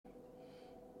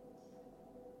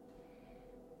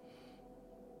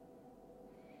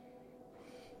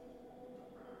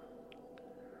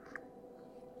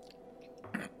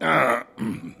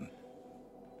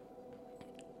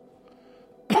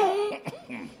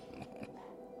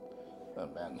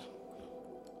Ben.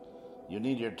 You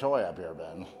need your toy up here,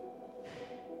 Ben.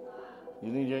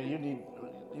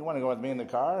 You want to go with me in the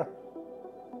car?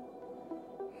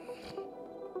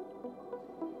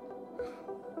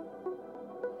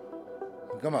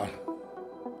 Come on.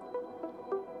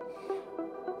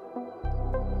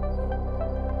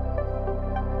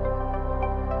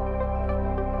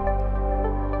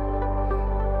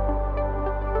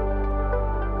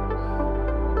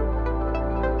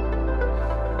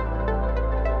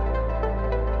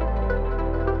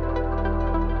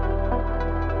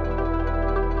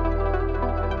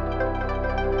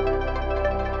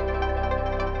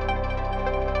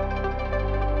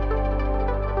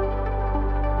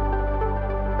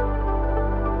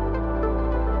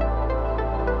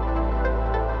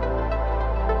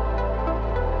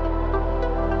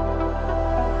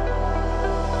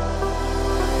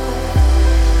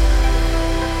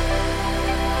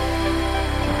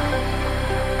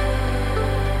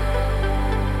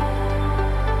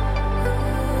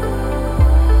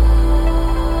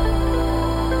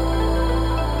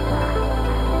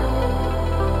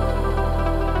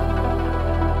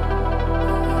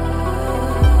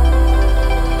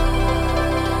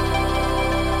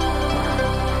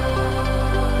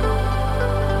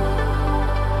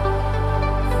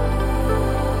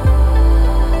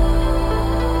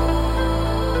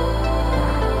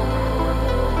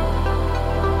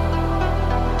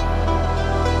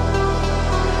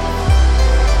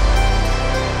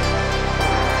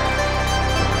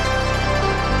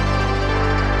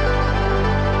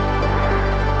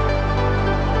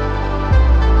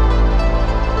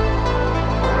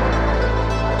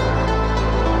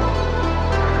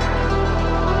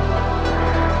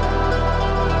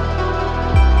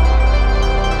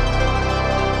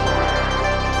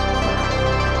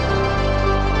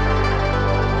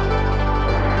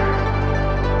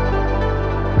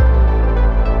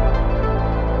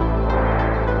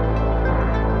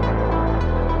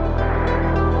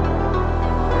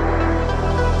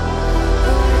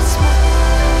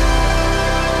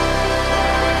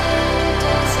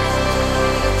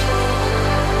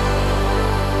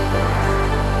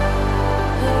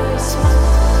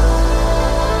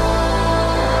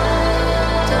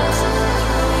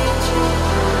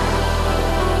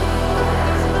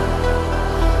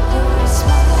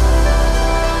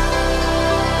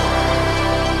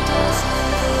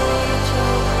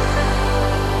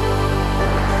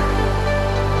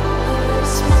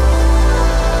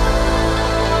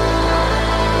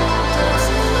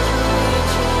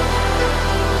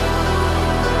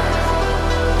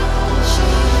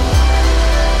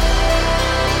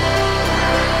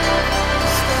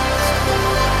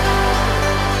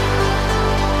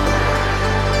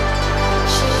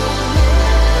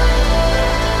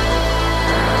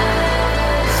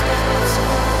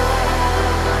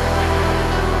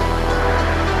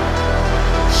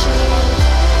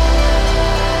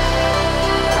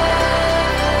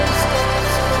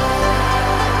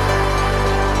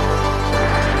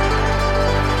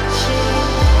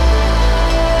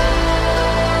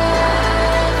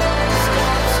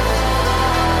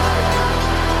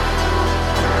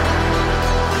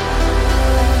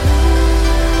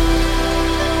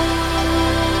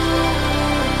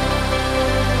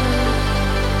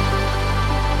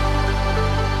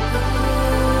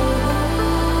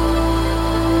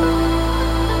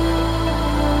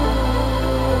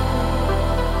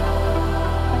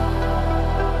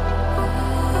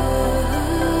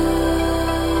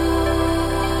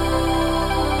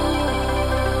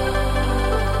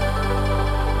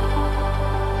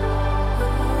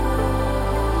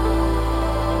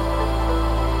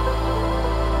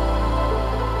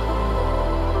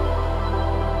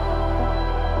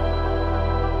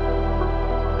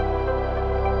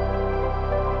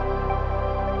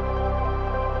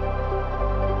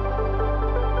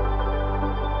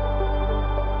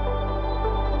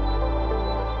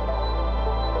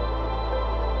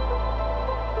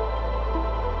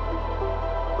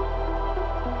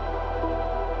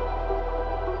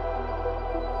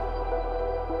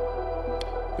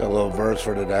 Got a little verse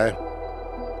for today.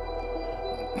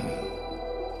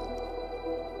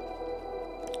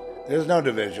 There's no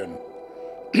division.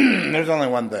 There's only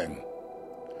one thing.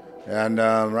 And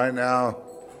right now,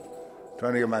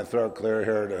 trying to get my throat clear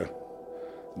here to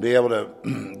be able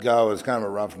to go. It's kind of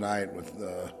a rough night with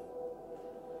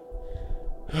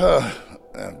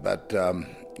but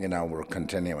we're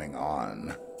continuing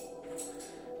on.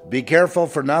 Be careful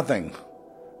for nothing,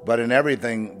 but in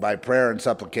everything by prayer and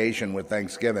supplication with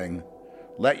thanksgiving,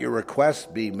 let your requests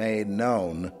be made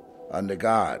known unto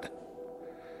God.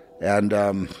 And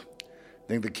I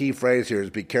think the key phrase here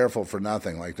is be careful for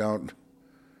nothing. Like don't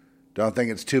Don't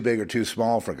think it's too big or too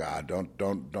small for God.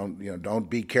 Don't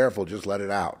be careful. Just let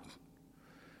it out.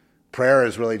 Prayer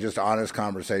is really just honest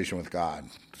conversation with God.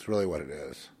 It's really what it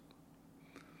is.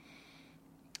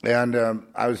 And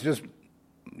I was just,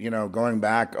 going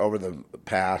back over the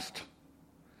past,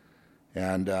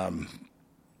 and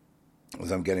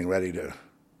as I'm getting ready to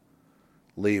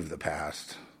leave the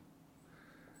past,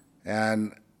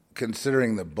 and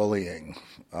considering the bullying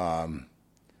and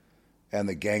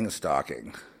the gang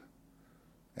stalking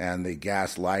and the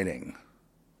gaslighting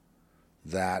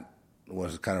that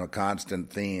was kind of a constant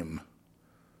theme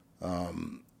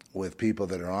with people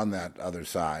that are on that other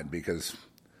side, because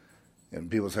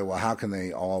people say, well, how can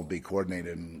they all be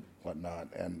coordinated and whatnot?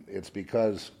 And it's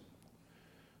because,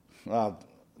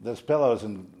 this pillow's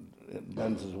in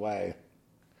Ben's way.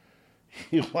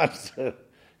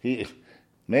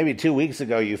 Maybe 2 weeks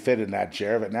ago you fit in that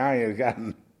chair, but now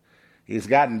he's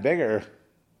gotten bigger.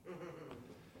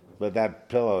 But that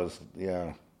pillow's,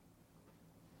 you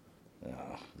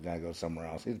gotta go somewhere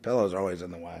else. These pillows are always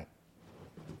in the way.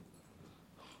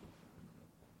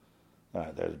 All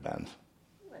right, there's Ben's.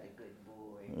 What a good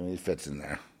boy. He fits in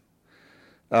there.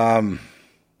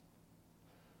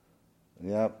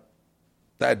 Yep.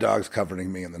 That dog's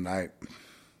comforting me in the night.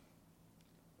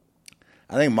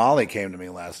 I think Molly came to me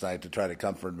last night to try to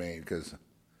comfort me because,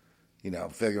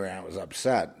 figuring I was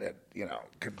upset at,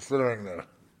 considering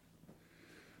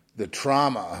the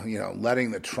trauma,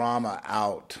 letting the trauma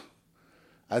out.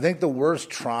 I think the worst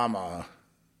trauma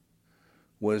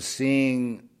was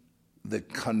seeing the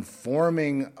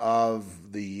conforming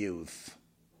of the youth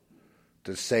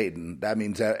to Satan. That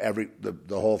means that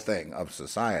the whole thing of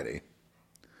society,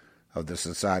 of the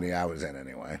society I was in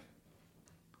anyway.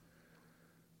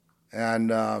 And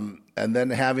then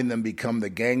having them become the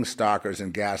gang stalkers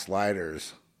and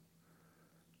gaslighters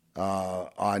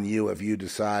on you if you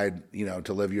decide,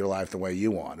 to live your life the way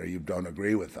you want or you don't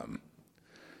agree with them.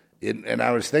 And I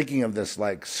was thinking of this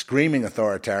like screaming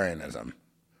authoritarianism.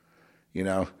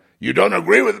 You don't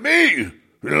agree with me,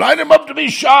 line him up to be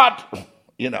shot,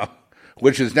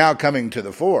 which is now coming to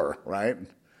the fore, right?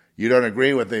 You don't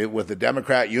agree with the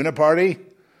Democrat Uniparty?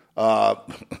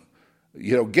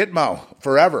 Gitmo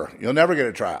forever. You'll never get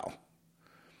a trial.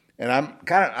 And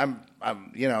I'm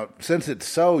since it's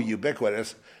so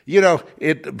ubiquitous,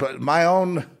 but my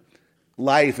own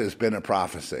life has been a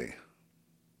prophecy.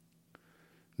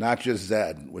 Not just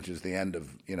Zed, which is the end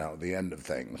of, the end of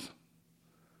things.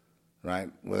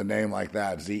 Right? With a name like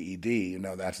that, Z-E-D,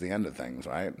 that's the end of things,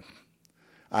 right?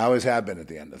 I always have been at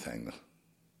the end of things.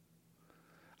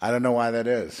 I don't know why that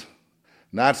is.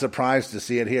 Not surprised to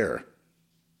see it here.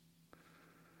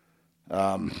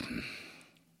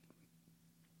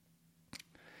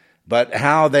 But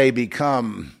how they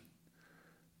become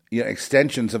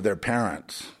extensions of their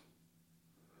parents.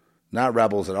 Not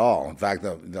rebels at all. In fact,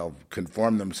 they'll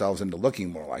conform themselves into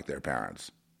looking more like their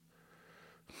parents.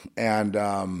 And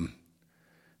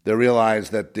they realize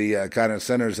that the kind of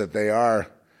sinners that they are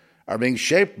being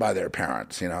shaped by their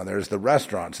parents. There's the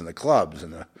restaurants and the clubs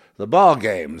and the ball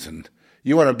games. And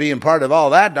you want to be in part of all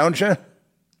that, don't you?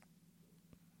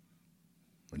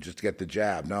 And just get the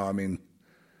jab. No, I mean,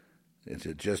 it's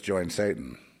just join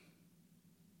Satan.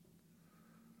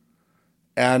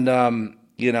 And,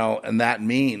 and that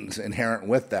means inherent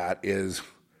with that is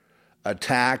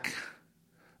attack,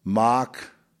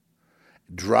 mock,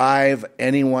 drive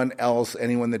anyone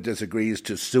that disagrees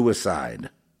to suicide.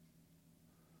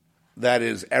 That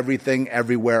is everything,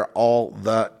 everywhere, all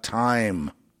the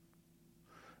time.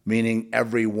 Meaning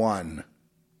everyone.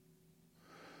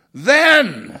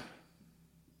 Then,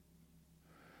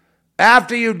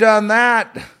 after you've done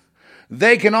that,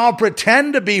 they can all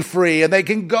pretend to be free and they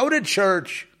can go to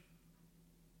church.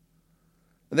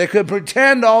 They could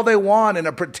pretend all they want in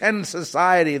a pretend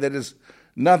society that is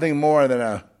nothing more than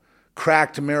a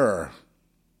cracked mirror.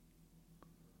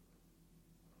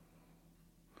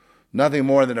 Nothing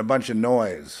more than a bunch of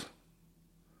noise.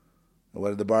 What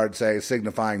did the bard say?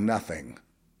 Signifying nothing.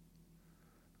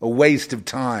 A waste of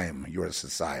time, your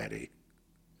society.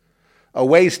 A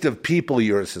waste of people,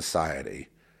 your society.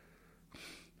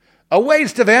 A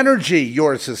waste of energy,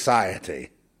 your society.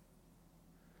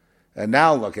 And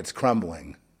now look, it's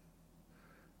crumbling,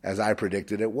 as I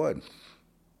predicted it would.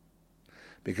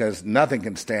 Because nothing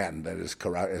can stand that is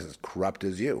as corrupt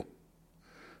as you.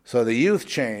 So the youth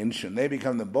change, and they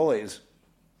become the bullies.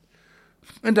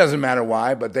 It doesn't matter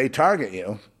why, but they target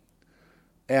you.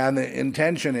 And the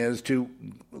intention is to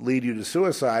lead you to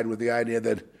suicide with the idea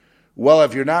that, well,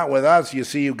 if you're not with us, you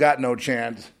see you've got no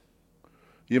chance.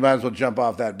 You might as well jump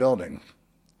off that building.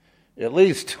 At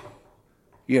least,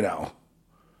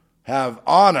 have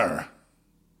honor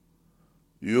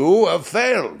You have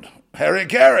failed, Harry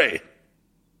Carey.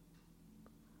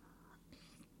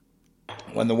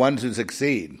 When the ones who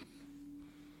succeed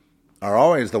are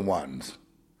always the ones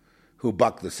who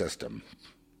buck the system.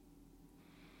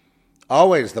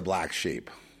 Always the black sheep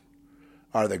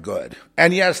are the good.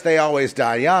 And yes, they always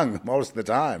die young most of the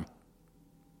time.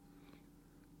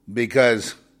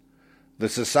 Because the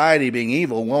society being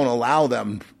evil won't allow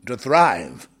them to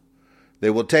thrive. They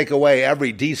will take away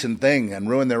every decent thing and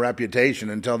ruin their reputation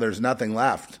until there's nothing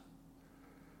left.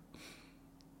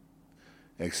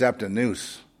 Except a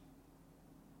noose.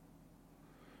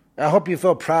 I hope you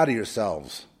feel proud of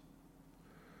yourselves.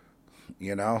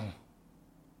 You know,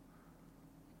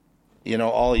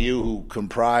 all you who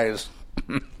comprise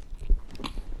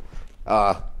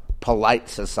polite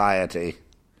society,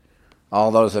 all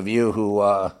those of you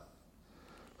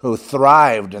who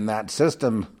thrived in that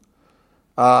system,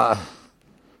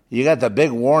 you got the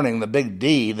big warning, the big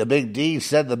D. The big D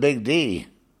said the big D.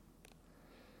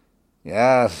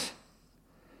 Yes.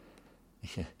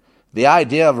 The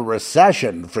idea of a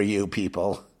recession for you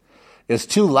people is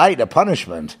too light a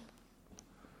punishment.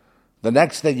 The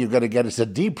next thing you're going to get is a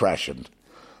depression.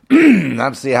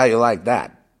 Let's see how you like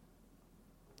that.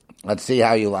 Let's see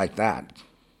how you like that.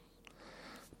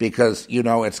 Because,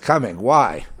 it's coming.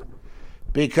 Why?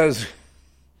 Because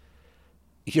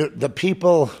the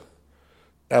people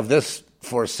of this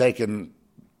forsaken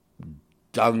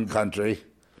dung country,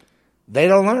 they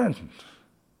don't learn.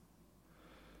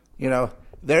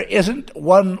 There isn't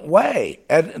one way.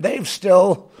 And they've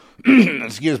still,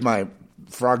 excuse my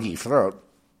froggy throat,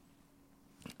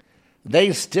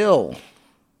 they still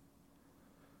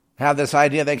have this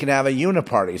idea they can have a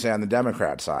uniparty, say, on the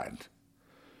Democrat side.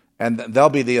 And they'll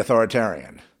be the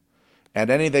authoritarian. And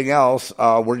anything else,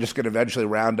 we're just going to eventually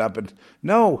round up. And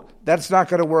no, that's not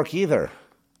going to work either.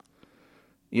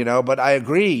 But I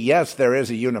agree, yes, there is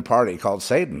a uniparty called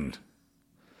Satan.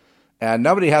 And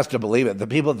nobody has to believe it. The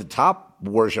people at the top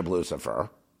worship Lucifer.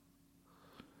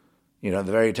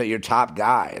 Your top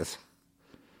guys.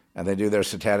 And they do their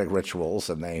satanic rituals,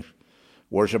 and they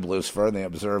worship Lucifer, and they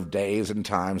observe days and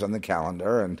times on the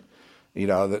calendar, and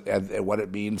and what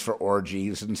it means for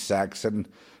orgies and sex and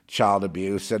child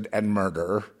abuse and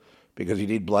murder, because you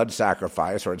need blood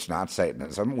sacrifice or it's not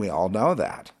Satanism. We all know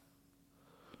that.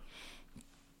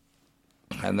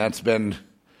 And that's been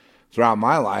throughout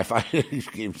my life.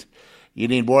 You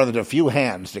need more than a few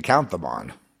hands to count them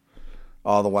on.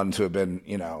 All the ones who have been,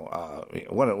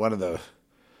 one of the,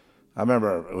 I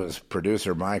remember it was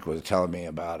producer Mike was telling me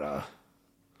about,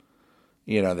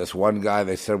 this one guy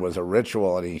they said was a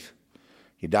ritual, and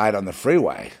he died on the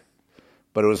freeway.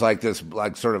 But it was like this,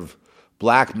 sort of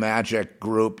black magic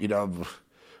group,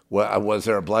 was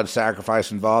there a blood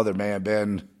sacrifice involved? There may have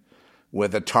been,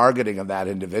 with the targeting of that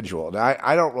individual. Now,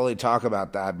 I don't really talk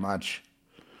about that much,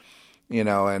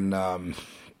 and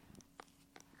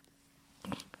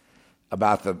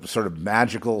about the sort of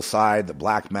magical side, the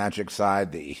black magic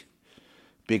side,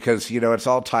 because, it's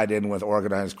all tied in with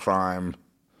organized crime,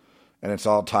 and it's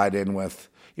all tied in with,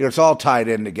 it's all tied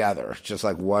in together. It's just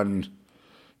like one,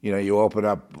 you open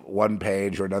up one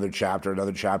page or another chapter,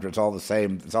 it's all the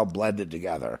same, it's all blended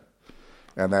together.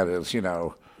 And that is,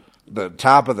 the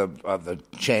top of the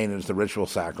chain is the ritual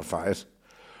sacrifice,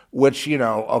 which,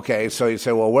 okay, so you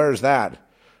say, well, where's that?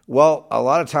 Well, a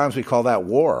lot of times we call that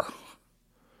war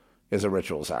is a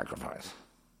ritual sacrifice.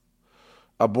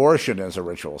 Abortion is a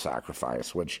ritual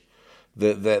sacrifice, which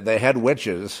the head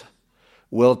witches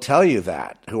will tell you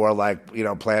that, who are like,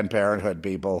 Planned Parenthood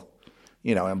people,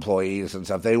 employees and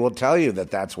stuff. They will tell you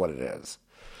that that's what it is.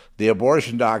 The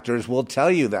abortion doctors will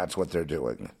tell you that's what they're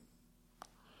doing.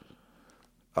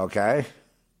 Okay?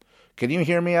 Can you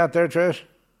hear me out there, Trish?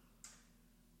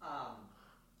 I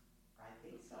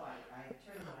think so. I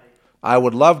turned I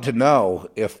would love to know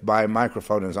if my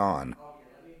microphone is on.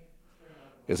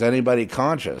 Is anybody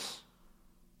conscious?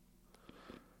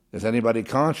 Is anybody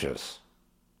conscious?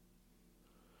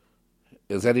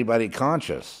 Is anybody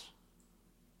conscious?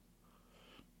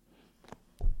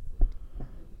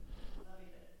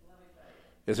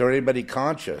 Is there anybody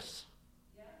conscious?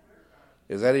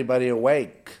 Is anybody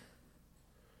awake?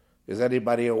 Is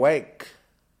anybody awake?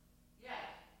 Yeah.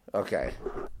 Okay.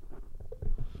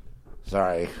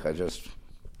 Sorry, I just...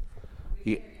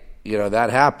 that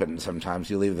happens sometimes.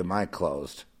 You leave the mic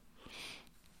closed.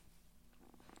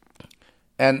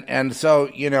 And so,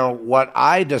 what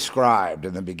I described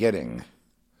in the beginning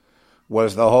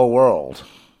was the whole world.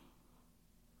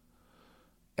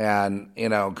 And,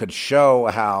 could show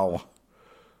how,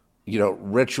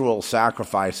 ritual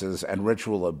sacrifices and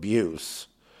ritual abuse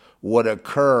would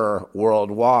occur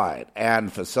worldwide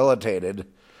and facilitated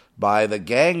by the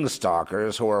gang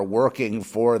stalkers who are working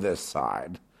for this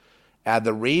side. And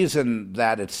the reason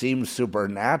that it seems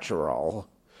supernatural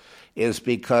is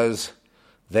because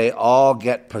they all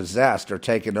get possessed or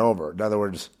taken over. In other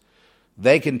words,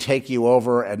 they can take you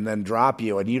over and then drop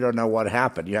you, and you don't know what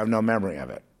happened. You have no memory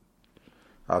of it.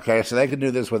 Okay, so they can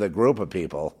do this with a group of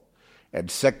people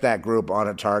and sick that group on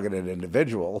a targeted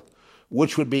individual,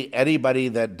 which would be anybody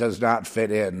that does not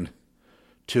fit in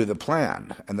to the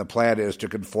plan. And the plan is to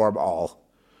conform all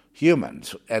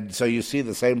humans. And so you see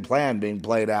the same plan being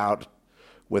played out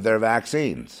with their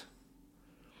vaccines,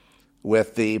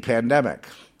 with the pandemic,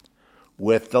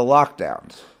 with the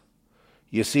lockdowns.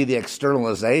 You see the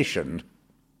externalization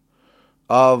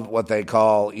of what they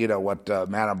call, what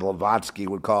Madame Blavatsky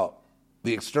would call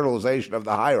the externalization of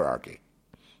the hierarchy.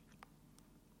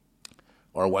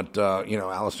 Or what,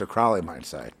 Aleister Crowley might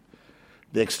say.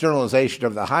 The externalization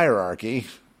of the hierarchy,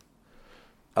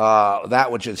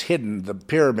 that which is hidden, the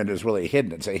pyramid is really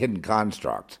hidden. It's a hidden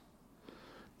construct.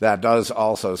 That does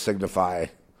also signify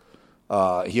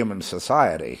human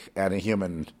society and a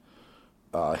human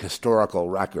historical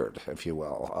record, if you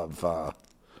will, of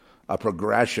a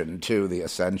progression to the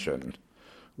ascension,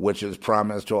 which is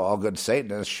promised to all good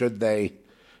Satanists should they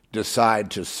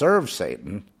decide to serve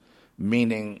Satan.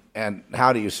 Meaning, and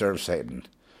how do you serve Satan?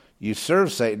 You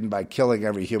serve Satan by killing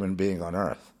every human being on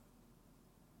earth.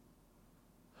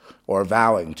 Or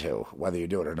vowing to, whether you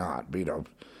do it or not.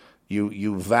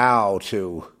 You vow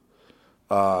to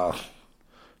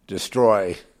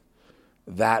destroy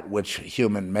that which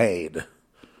human made,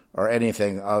 or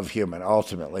anything of human,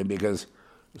 ultimately, because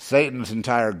Satan's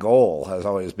entire goal has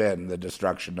always been the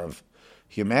destruction of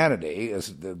humanity,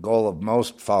 is the goal of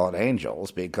most fallen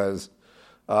angels, because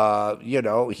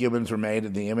humans were made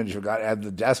in the image of God, and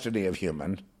the destiny of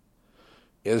human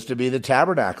is to be the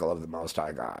tabernacle of the Most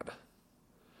High God,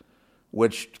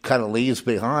 which kind of leaves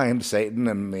behind Satan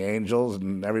and the angels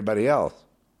and everybody else.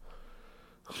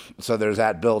 So there's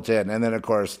that built in. And then, of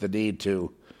course, the need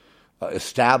to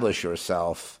establish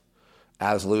yourself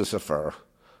as Lucifer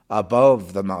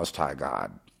above the Most High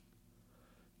God.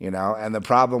 And the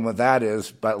problem with that is,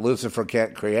 but Lucifer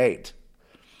can't create.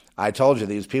 I told you,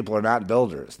 these people are not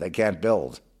builders. They can't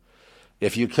build.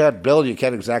 If you can't build, you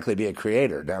can't exactly be a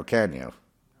creator, now can you?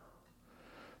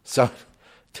 So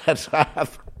that's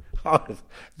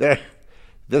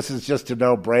this is just a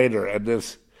no-brainer. And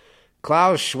this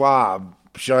Klaus Schwab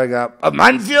showing up,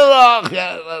 Mein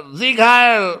Führer, Sieg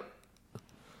Heil.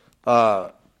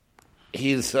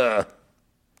 He's, the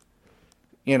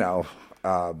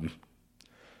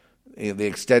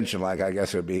extension, like I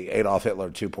guess it would be Adolf Hitler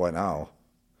 2.0.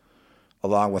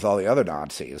 Along with all the other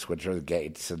Nazis, which are the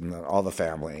Gates and all the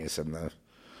families and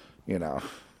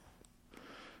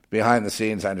behind the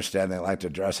scenes, I understand they like to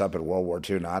dress up in World War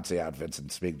II Nazi outfits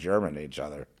and speak German to each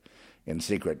other in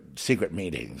secret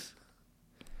meetings.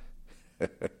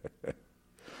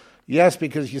 Yes,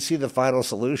 because you see the final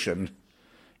solution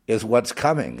is what's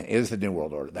coming, is the New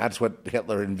World Order. That's what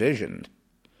Hitler envisioned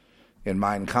in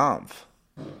Mein Kampf.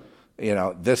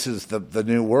 This is the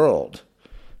new world.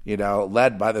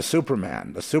 Led by the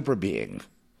Superman, the super being,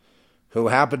 who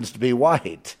happens to be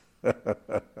white.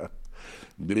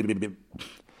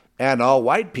 And all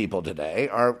white people today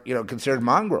are, considered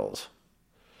mongrels.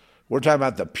 We're talking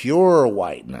about the pure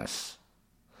whiteness,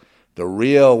 the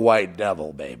real white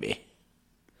devil, baby.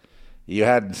 You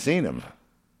hadn't seen him.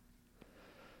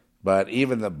 But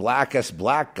even the blackest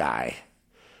black guy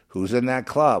who's in that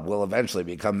club will eventually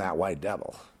become that white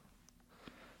devil.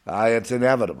 It's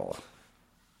inevitable.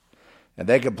 And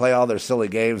they can play all their silly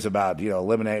games about,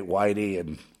 eliminate whitey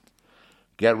and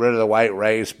get rid of the white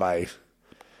race by,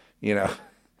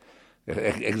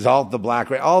 exalt the black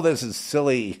race. All this is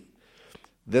silly.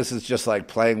 This is just like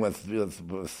playing with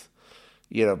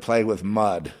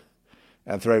mud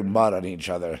and throwing mud on each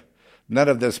other. None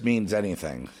of this means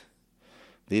anything.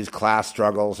 These class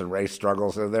struggles and race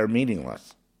struggles, they're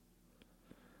meaningless.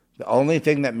 The only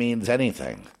thing that means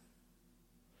anything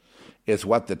is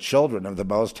what the children of the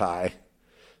Most High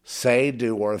say,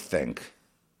 do, or think.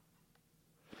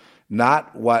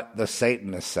 Not what the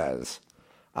Satanist says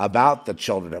about the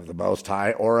children of the Most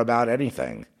High or about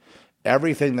anything.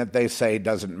 Everything that they say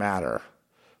doesn't matter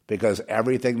because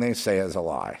everything they say is a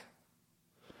lie.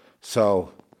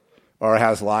 So, or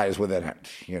has lies within it.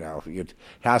 It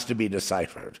has to be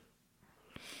deciphered.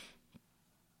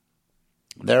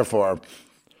 Therefore,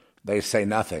 they say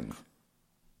nothing.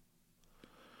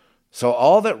 So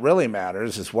all that really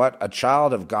matters is what a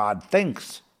child of God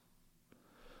thinks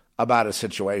about a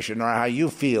situation or how you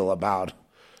feel about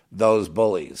those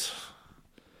bullies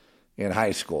in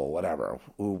high school, whatever,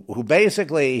 who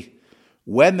basically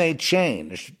When they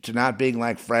changed to not being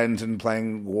like friends and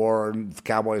playing war and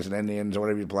cowboys and Indians or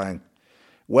whatever you're playing,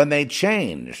 when they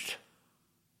changed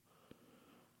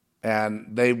and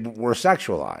they were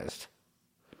sexualized,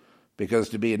 because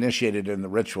to be initiated in the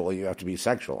ritual, you have to be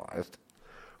sexualized.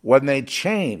 When they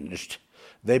changed,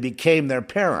 they became their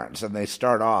parents, and they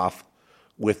start off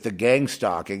with the gang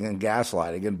stalking and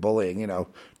gaslighting and bullying,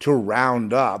 to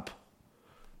round up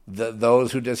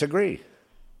those who disagree.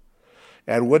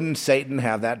 And wouldn't Satan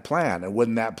have that plan? And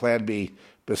wouldn't that plan be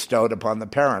bestowed upon the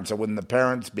parents? Or wouldn't the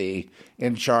parents be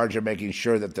in charge of making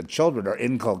sure that the children are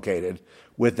inculcated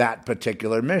with that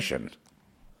particular mission?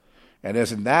 And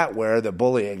isn't that where the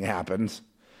bullying happens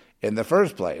in the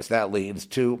first place? That leads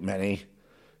to many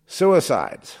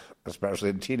suicides, especially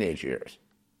in teenage years.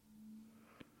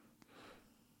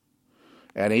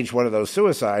 And each one of those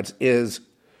suicides is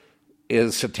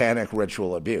satanic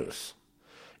ritual abuse.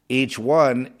 Each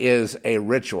one is a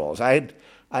ritual. I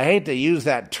hate to use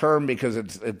that term because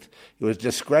it was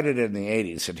discredited in the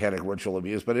 80s, satanic ritual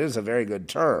abuse, but it is a very good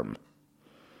term.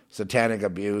 Satanic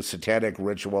abuse, satanic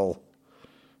ritual,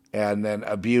 and then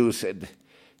abuse, in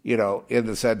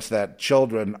the sense that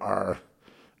children are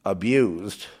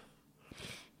abused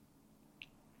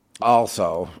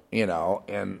also,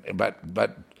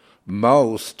 but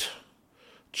most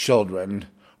children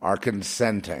are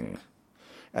consenting.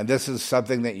 And this is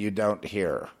something that you don't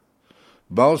hear.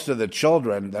 Most of the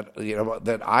children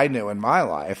that I knew in my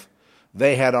life,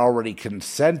 they had already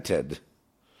consented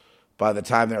by the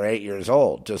time they're 8 years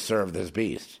old to serve this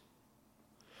beast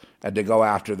and to go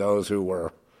after those who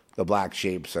were the black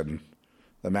sheeps and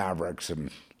the mavericks and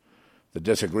the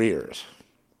disagreeers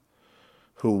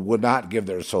who would not give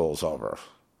their souls over.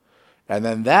 And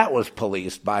then that was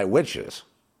policed by witches.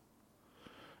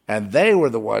 And they were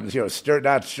the ones, not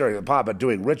stirring the pot, but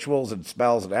doing rituals and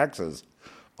spells and hexes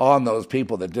on those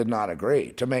people that did not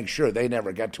agree to make sure they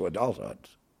never get to adulthood.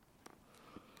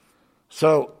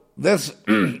 So this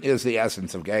is the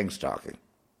essence of gang stalking.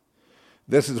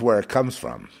 This is where it comes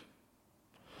from.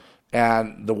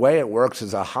 And the way it works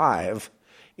as a hive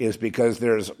is because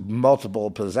there's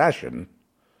multiple possession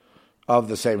of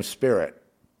the same spirit.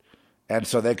 And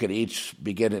so they could each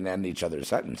begin and end each other's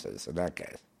sentences in that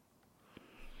case.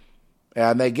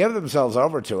 And they give themselves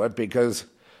over to it because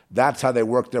that's how they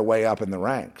work their way up in the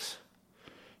ranks.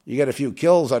 You get a few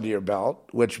kills under your belt,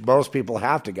 which most people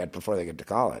have to get before they get to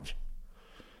college,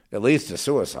 at least a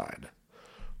suicide.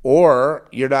 Or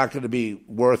you're not going to be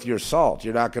worth your salt.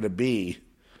 You're not going to be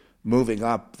moving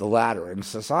up the ladder in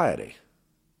society.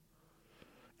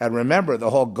 And remember, the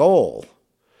whole goal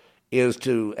is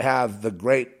to have the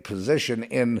great position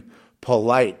in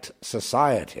polite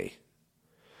society,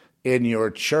 in your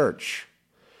church,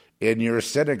 in your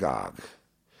synagogue,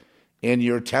 in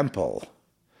your temple,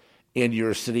 in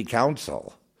your city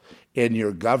council, in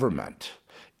your government,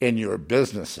 in your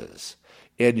businesses,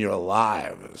 in your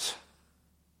lives.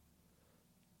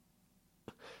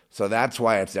 So that's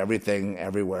why it's everything,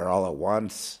 everywhere, all at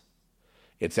once.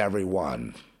 It's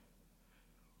everyone,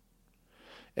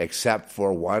 except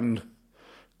for one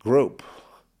group,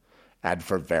 and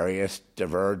for various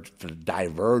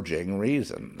diverging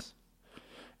reasons.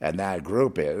 And that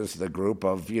group is the group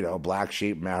of, black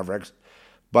sheep mavericks.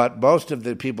 But most of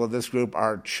the people in this group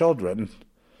are children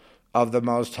of the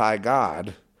Most High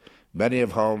God, many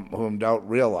of whom don't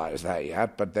realize that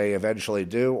yet, but they eventually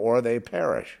do, or they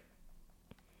perish.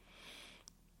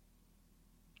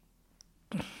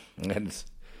 And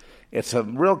it's a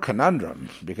real conundrum,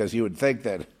 because you would think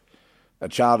that a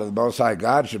child of the Most High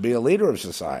God should be a leader of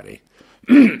society.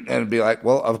 And it'd be like,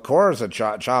 well, of course a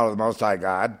child of the Most High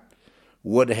God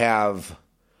would have,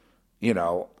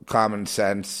 common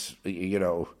sense,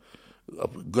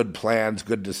 good plans,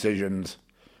 good decisions,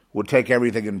 would take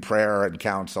everything in prayer and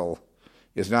counsel,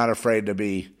 is not afraid to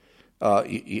be,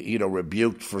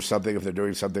 rebuked for something if they're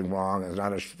doing something wrong, is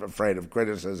not afraid of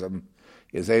criticism,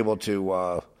 is able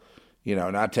to,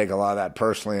 not take a lot of that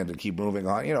personally and to keep moving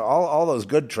on. All those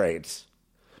good traits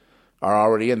are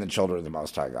already in the children of the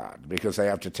Most High God, because they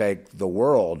have to take the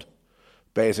world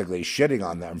basically shitting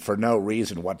on them for no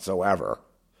reason whatsoever,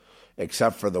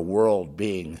 except for the world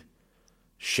being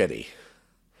shitty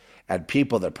and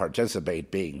people that participate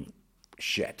being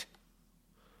shit.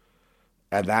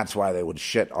 And that's why they would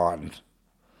shit on,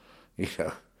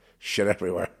 shit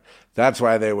everywhere. That's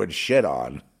why they would shit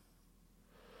on,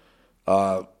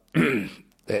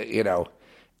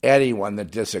 anyone that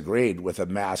disagreed with a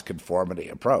mass conformity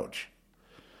approach.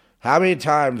 How many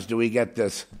times do we get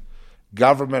this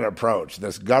government approach?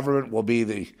 This government will be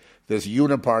this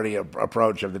uniparty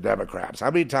approach of the Democrats.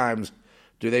 How many times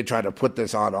do they try to put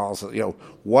this on all,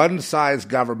 one size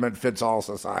government fits all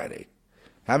society.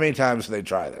 How many times do they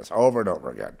try this? Over and over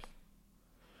again.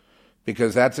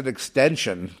 Because that's an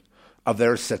extension of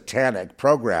their satanic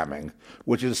programming,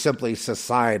 which is simply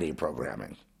society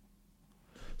programming.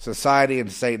 Society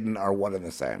and Satan are one and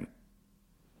the same.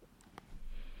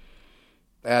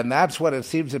 And that's what it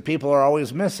seems that people are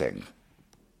always missing.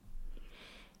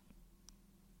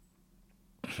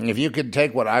 If you can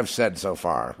take what I've said so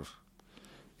far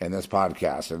in this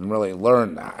podcast and really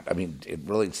learn that,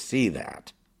 really see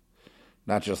that,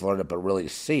 not just learn it, but really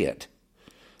see it,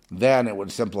 then it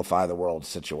would simplify the world's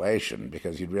situation,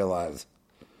 because you'd realize,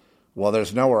 well,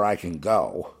 there's nowhere I can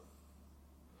go.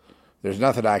 There's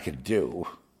nothing I can do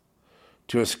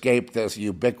to escape this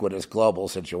ubiquitous global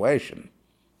situation.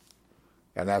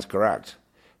 And that's correct.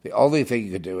 The only thing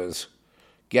you can do is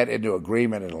get into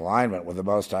agreement and alignment with the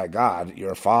Most High God,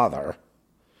 your Father,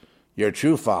 your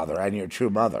true Father and your true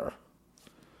Mother,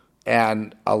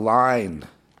 and align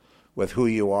with who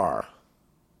you are,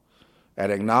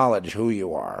 and acknowledge who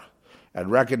you are, and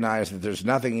recognize that there's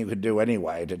nothing you can do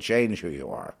anyway to change who you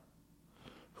are.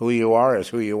 Who you are is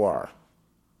who you are.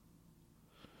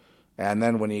 And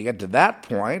then when you get to that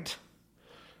point,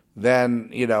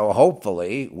 then,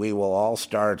 hopefully we will all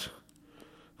start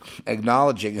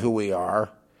acknowledging who we are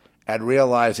and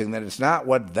realizing that it's not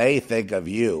what they think of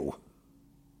you.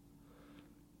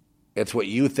 It's what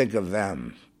you think of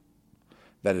them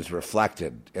that is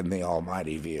reflected in the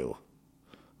almighty view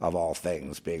of all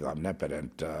things, being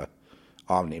omnipotent,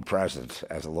 omnipresent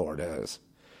as the Lord is.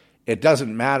 It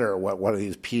doesn't matter what one of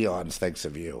these peons thinks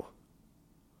of you.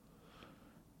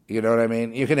 You know what I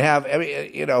mean? You can have,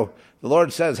 the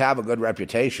Lord says have a good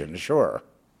reputation, sure.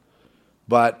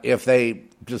 But if they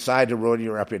decide to ruin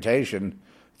your reputation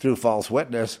through false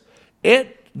witness,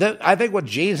 I think what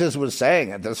Jesus was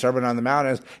saying at the Sermon on the Mount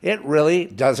is, it really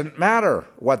doesn't matter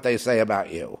what they say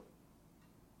about you.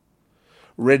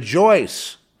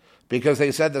 Rejoice, because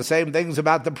they said the same things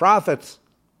about the prophets,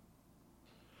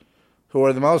 who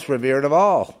are the most revered of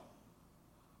all.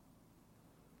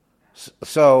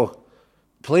 So,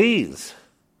 please,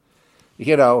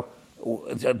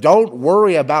 don't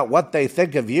worry about what they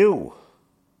think of you.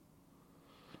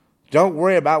 Don't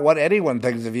worry about what anyone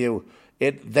thinks of you.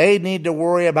 They need to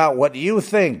worry about what you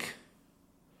think,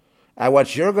 and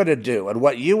what you're going to do, and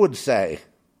what you would say,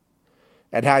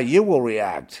 and how you will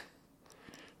react.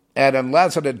 And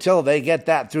unless and until they get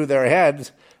that through their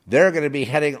heads, they're going to be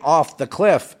heading off the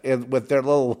cliff with their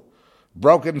little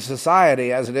broken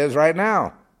society as it is right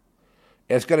now.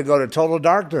 It's going to go to total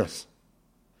darkness.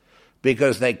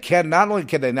 Because not only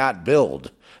can they not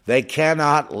build, they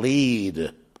cannot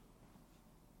lead.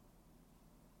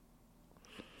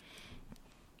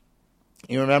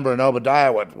 You remember in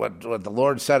Obadiah what the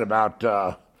Lord said about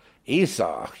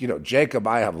Esau. Jacob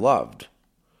I have loved,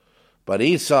 but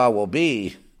the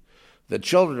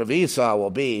children of Esau will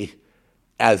be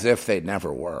as if they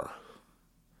never were.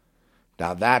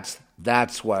 Now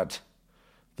that's what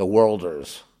the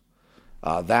worlders,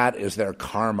 that is their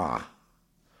karma.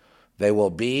 They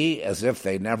will be as if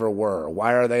they never were.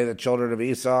 Why are they the children of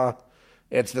Esau?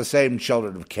 It's the same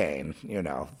children of Cain,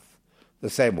 the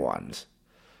same ones.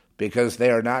 Because they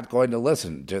are not going to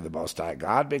listen to the Most High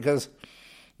God, because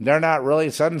they're not really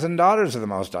sons and daughters of the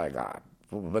Most High God.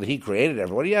 But He created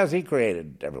everyone. Yes, He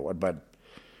created everyone, but,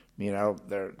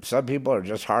 some people are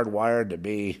just hardwired to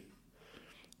be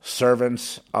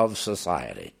servants of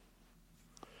society,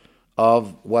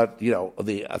 of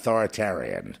the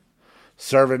authoritarian,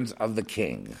 servants of the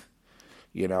king,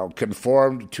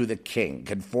 conformed to the king,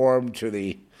 conformed to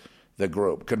the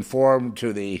group, conformed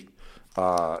to the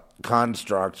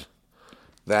construct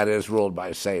that is ruled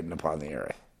by Satan upon the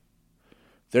earth.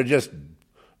 They're just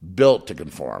built to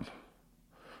conform.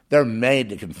 They're made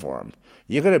to conform.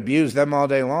 You can abuse them all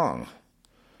day long.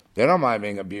 They don't mind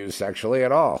being abused sexually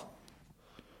at all.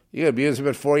 You abuse them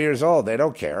at 4 years old. They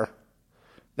don't care.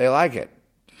 They like it.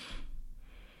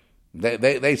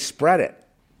 They spread it.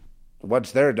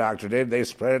 Once they're indoctrinated, they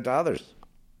spread it to others.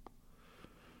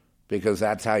 Because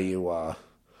that's how you,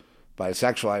 by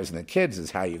sexualizing the kids,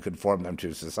 is how you conform them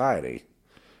to society,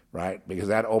 right? Because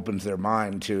that opens their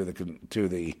mind to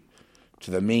the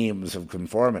memes of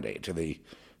conformity, to the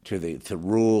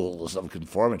rules of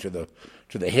conformity,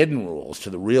 to the hidden rules, to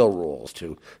the real rules,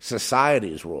 to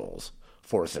society's rules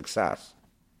for success.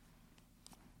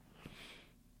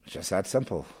 It's just that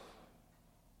simple.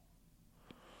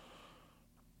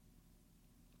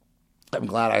 I'm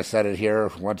glad I said it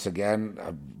here once again.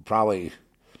 I probably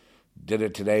did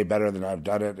it today better than I've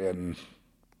done it, and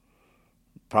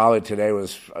probably today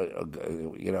was,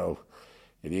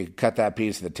 If you cut that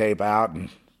piece of the tape out and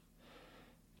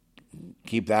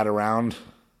keep that around,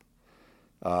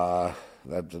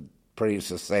 that's pretty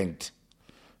succinct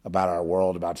about our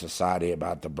world, about society,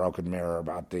 about the broken mirror,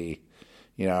 about the,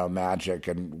 magic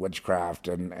and witchcraft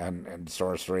and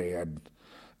sorcery and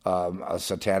a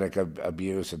satanic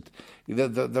abuse.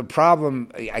 The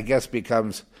problem, I guess,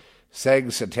 becomes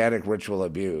saying satanic ritual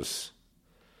abuse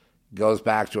goes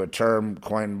back to a term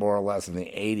coined more or less in the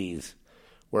 80s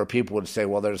where people would say,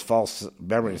 well, there's false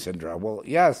memory syndrome. Well,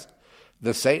 yes,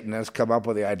 the Satanists come up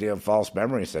with the idea of false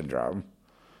memory syndrome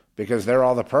because they're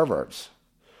all the perverts.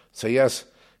 So yes,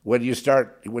 when you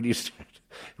start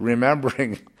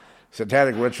remembering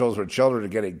satanic rituals where children are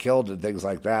getting killed and things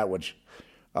like that, which,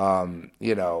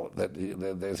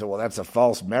 that they say, well, that's a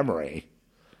false memory.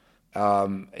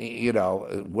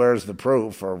 Where's the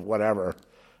proof or whatever?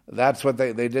 That's what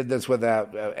they did this with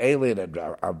alien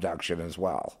abduction as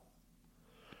well.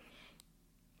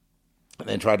 And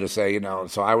they tried to say,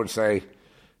 so I would say,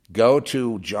 go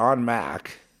to John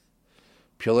Mack,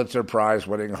 Pulitzer Prize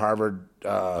winning Harvard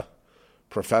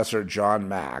professor John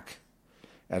Mack,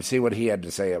 and see what he had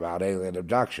to say about alien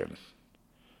abduction.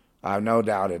 I have no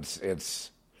doubt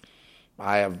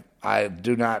I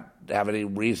do not have any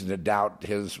reason to doubt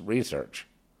his research.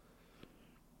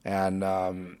 And,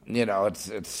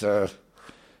 society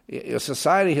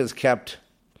has kept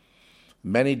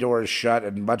many doors shut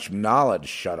and much knowledge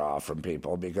shut off from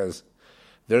people because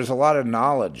there's a lot of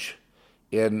knowledge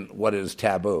in what is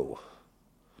taboo,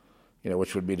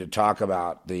 which would be to talk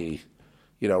about the,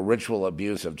 ritual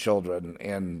abuse of children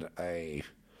in a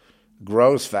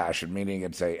gross fashion, meaning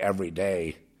it's a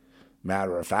everyday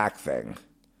matter-of-fact thing.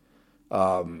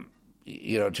 To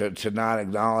not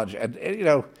acknowledge,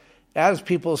 and as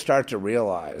people start to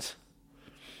realize,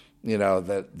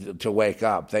 that to wake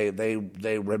up,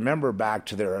 they remember back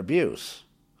to their abuse.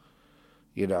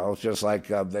 Just like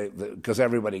because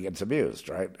everybody gets abused,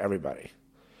 right? Everybody.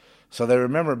 So they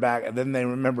remember back, and then they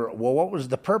remember, well, what was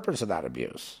the purpose of that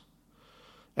abuse?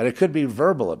 And it could be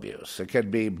verbal abuse, it could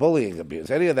be bullying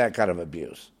abuse, any of that kind of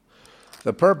abuse.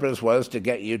 The purpose was to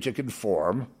get you to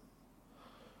conform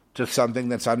to something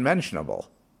that's unmentionable,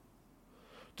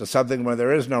 to something where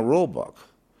there is no rule book,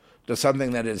 to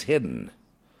something that is hidden.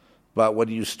 But when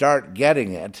you start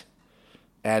getting it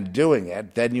and doing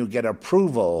it, then you get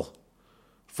approval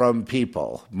from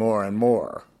people more and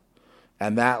more.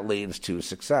 And that leads to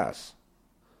success.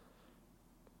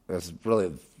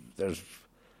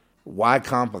 Why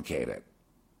complicate it?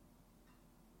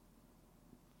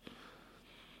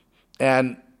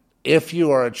 And if you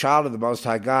are a child of the Most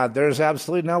High God, there's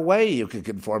absolutely no way you could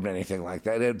conform to anything like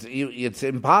that. It's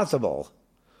impossible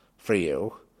for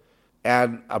you.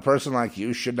 And a person like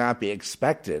you should not be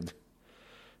expected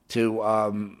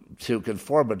to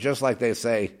conform. But just like they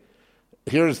say,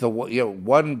 here's the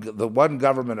one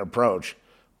government approach: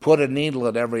 put a needle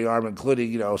in every arm,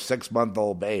 including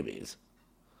 6-month-old babies.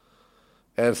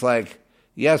 And it's like,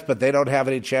 yes, but they don't have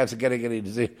any chance of getting any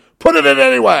disease. Put it in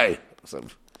anyway. So,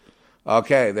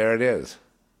 okay, there it is.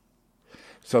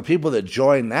 So people that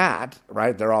join that,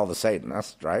 right? They're all the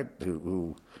Satanists, right?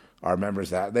 Who are members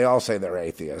of that. They all say they're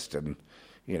atheist and,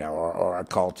 or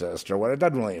occultist or what. It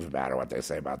doesn't really even matter what they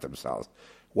say about themselves.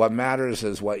 What matters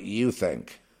is what you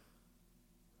think,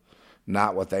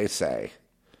 not what they say.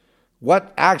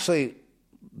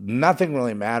 Nothing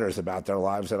really matters about their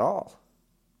lives at all.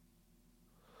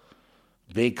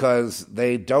 Because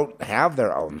they don't have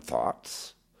their own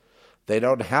thoughts. They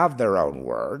don't have their own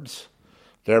words.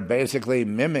 They're basically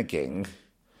mimicking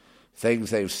things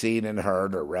they've seen and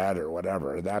heard or read or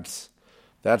whatever. That's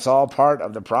all part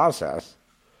of the process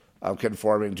of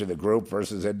conforming to the group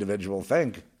versus individual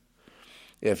think.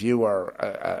 If you are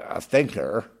a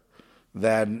thinker,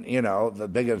 then, the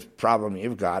biggest problem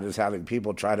you've got is having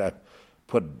people try to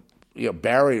put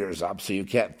barriers up so you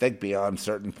can't think beyond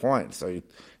certain points. So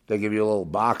they give you a little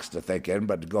box to think in,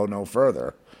 but to go no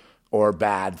further, or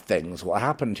bad things will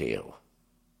happen to you.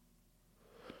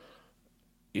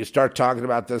 You start talking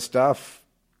about this stuff,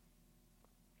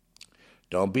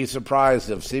 don't be surprised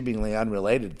if seemingly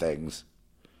unrelated things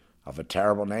of a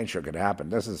terrible nature could happen.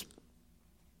 This is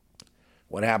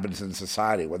what happens in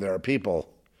society when there are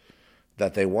people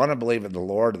that they want to believe in the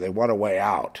Lord, they want a way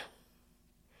out,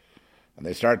 and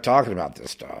they start talking about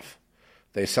this stuff.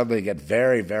 They suddenly get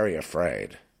very, very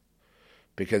afraid.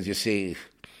 Because, you see,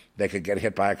 they could get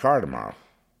hit by a car tomorrow.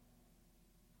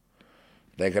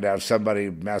 They could have somebody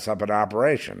mess up an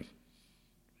operation.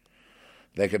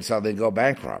 They could suddenly go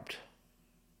bankrupt.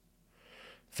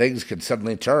 Things could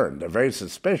suddenly turn. They're very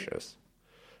suspicious.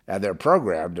 And they're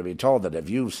programmed to be told that if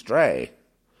you stray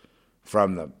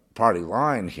from the party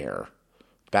line here,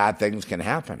 bad things can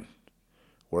happen.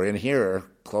 We're in here,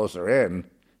 closer in,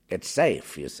 it's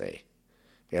safe, you see,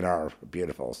 in our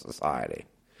beautiful society.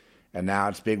 And now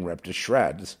it's being ripped to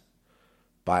shreds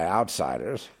by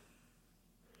outsiders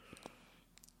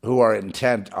who are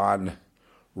intent on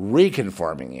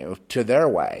reconforming you to their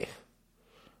way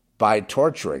by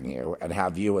torturing you and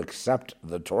have you accept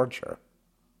the torture,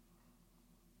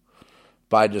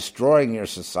 by destroying your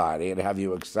society and have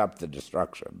you accept the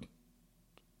destruction,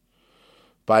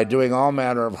 by doing all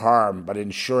manner of harm but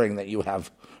ensuring that you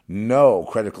have no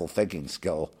critical thinking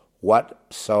skill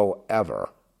whatsoever,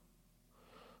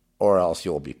 or else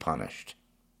you'll be punished.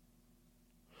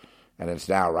 And it's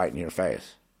now right in your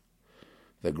face.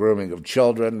 The grooming of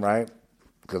children, right?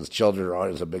 Because children are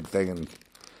always a big thing in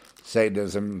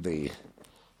Satanism, the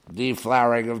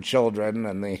deflowering of children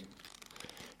and the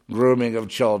grooming of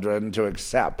children to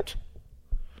accept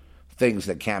things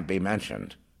that can't be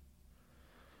mentioned.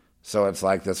 So it's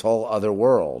like this whole other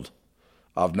world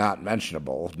of not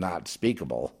mentionable, not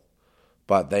speakable,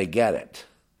 but they get it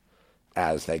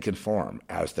as they conform,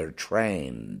 as they're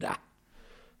trained.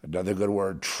 Another good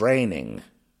word, training.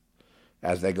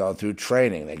 As they go through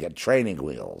training, they get training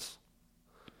wheels.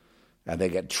 And they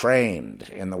get trained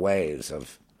in the ways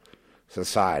of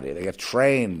society. They get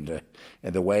trained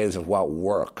in the ways of what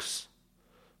works,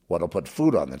 what'll put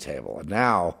food on the table. And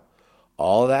now,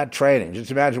 all that training,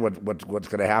 just imagine what's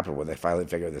going to happen when they finally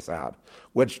figure this out.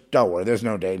 Which, don't worry, there's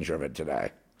no danger of it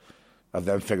today, of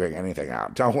them figuring anything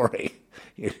out. Don't worry.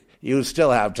 You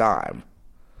still have time.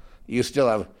 You still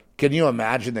have... Can you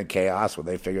imagine the chaos when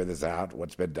they figure this out,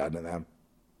 what's been done to them?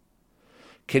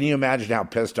 Can you imagine how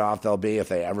pissed off they'll be if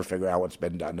they ever figure out what's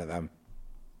been done to them?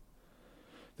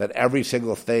 That every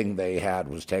single thing they had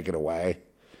was taken away,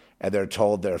 and they're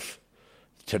told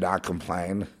to not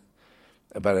complain,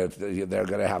 but they're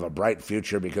going to have a bright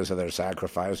future because of their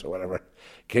sacrifice or whatever.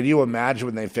 Can you imagine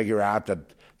when they figure out that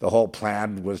the whole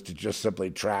plan was to just simply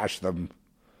trash them,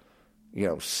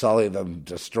 sully them,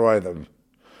 destroy them,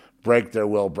 break their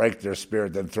will, break their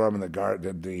spirit, then throw them in the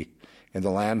garden, in the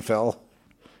landfill,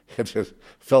 just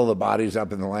fill the bodies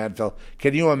up in the landfill?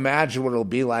 Can you imagine what it'll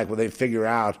be like when they figure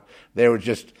out they were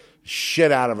just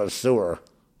shit out of a sewer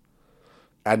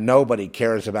and nobody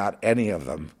cares about any of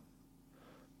them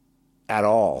at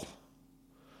all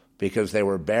because they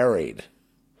were buried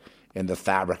in the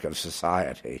fabric of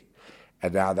society,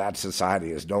 and now that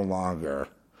society is no longer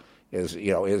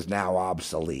is now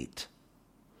obsolete.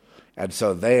 And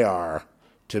so they are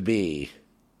to be,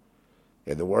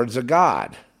 in the words of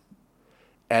God,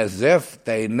 as if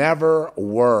they never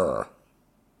were.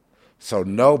 So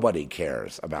nobody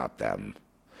cares about them,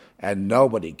 and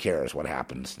nobody cares what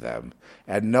happens to them,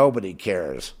 and nobody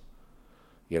cares,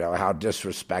 how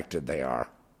disrespected they are.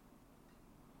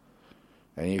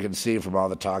 And you can see from all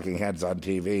the talking heads on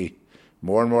TV,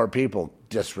 more and more people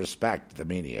disrespect the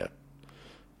media.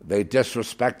 They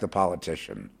disrespect the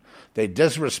politician. They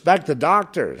disrespect the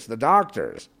doctors.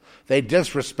 They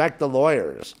disrespect the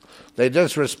lawyers. They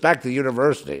disrespect the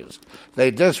universities. They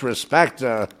disrespect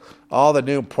all the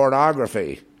new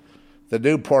pornography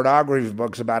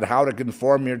books about how to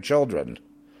conform your children.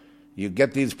 You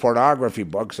get these pornography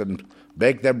books and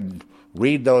make them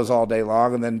read those all day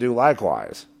long and then do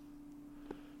likewise.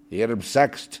 You get them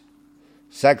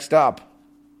sexed up,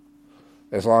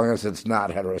 as long as it's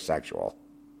not heterosexual.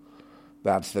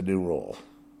 That's the new rule.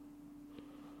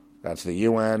 That's the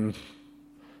UN,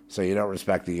 so you don't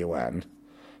respect the UN.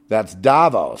 That's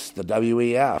Davos, the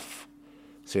WEF,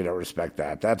 so you don't respect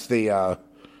that. That's the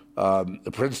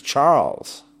Prince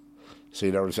Charles, so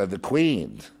you don't respect the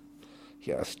Queen.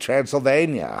 Yes,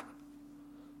 Transylvania.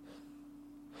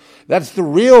 That's the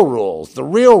real rules, the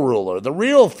real ruler, the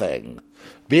real thing,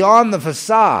 beyond the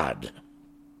facade.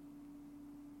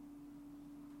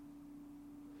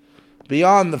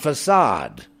 Beyond the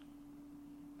facade.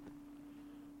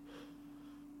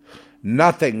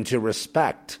 Nothing to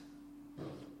respect.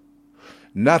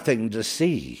 Nothing to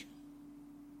see.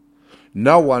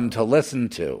 No one to listen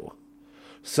to.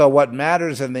 So what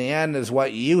matters in the end is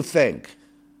what you think,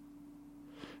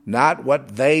 not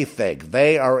what they think.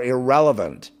 They are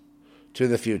irrelevant to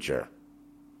the future.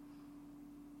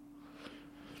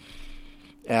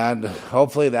 And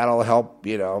hopefully that'll help,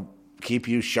 keep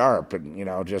you sharp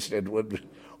and,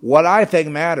 what I think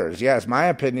matters. Yes, my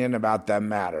opinion about them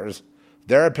matters.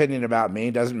 Their opinion about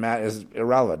me doesn't matter, is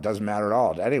irrelevant, doesn't matter at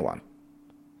all to anyone.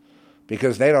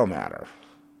 Because they don't matter.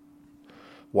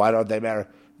 Why don't they matter?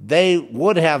 They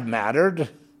would have mattered,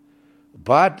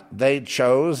 but they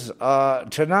chose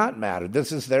to not matter.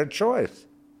 This is their choice.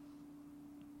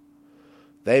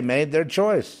 They made their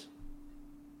choice.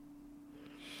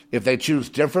 If they choose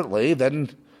differently, then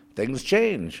things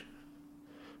change.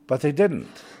 But they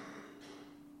didn't.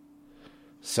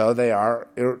 So they are,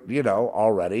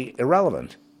 already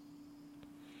irrelevant.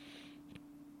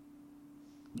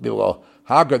 Well,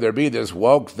 how could there be this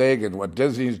woke thing and what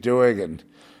Disney's doing and,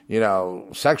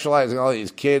 sexualizing all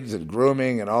these kids and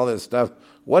grooming and all this stuff?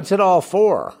 What's it all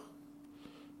for?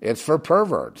 It's for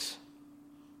perverts.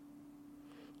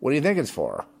 What do you think it's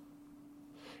for?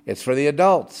 It's for the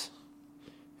adults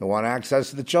who want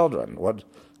access to the children.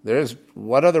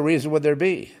 What other reason would there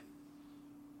be?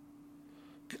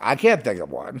 I can't think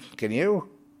of one. Can you?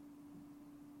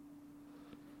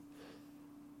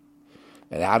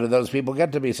 And how did those people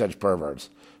get to be such perverts?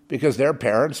 Because their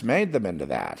parents made them into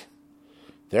that.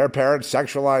 Their parents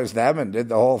sexualized them and did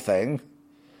the whole thing.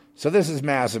 So this is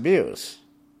mass abuse.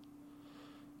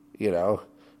 There's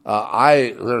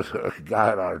a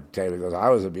guy in our table goes, I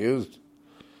was abused,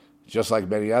 just like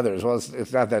many others. Well,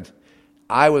 it's not that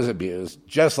I was abused,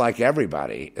 just like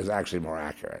everybody is actually more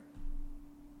accurate.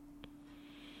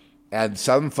 And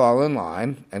some fall in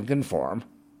line and conform,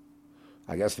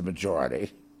 I guess the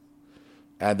majority.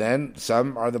 And then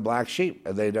some are the black sheep,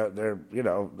 and they're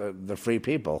the free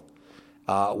people.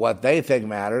 What they think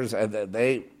matters, and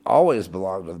they always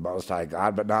belong to the Most High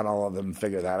God, but not all of them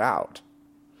figure that out.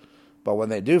 But when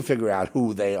they do figure out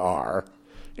who they are,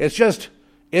 it's just,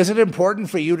 is it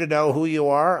important for you to know who you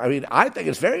are? I mean, I think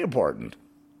it's very important.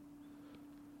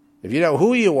 If you know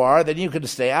who you are, then you can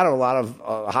stay out of a lot of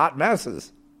hot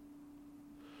messes.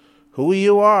 Who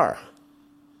you are.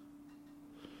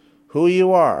 Who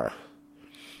you are.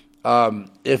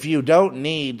 If you don't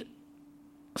need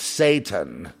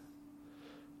Satan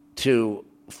to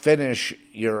finish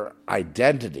your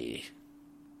identity,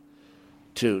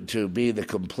 to be the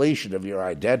completion of your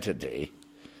identity,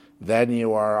 then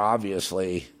you are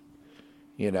obviously,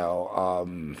 you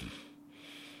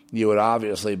would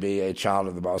obviously be a child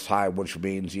of the Most High, which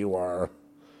means you are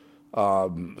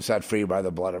set free by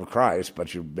the blood of Christ,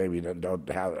 but you maybe don't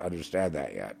understand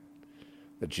that yet,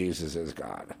 that Jesus is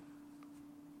God.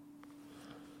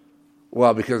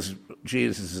 Well, because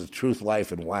Jesus is truth,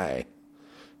 life, and way.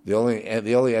 The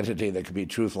only entity that could be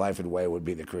truth, life, and way would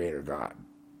be the Creator God.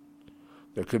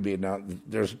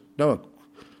 There's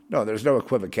no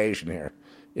equivocation here.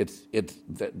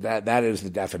 That is the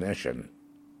definition.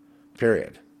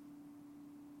 Period.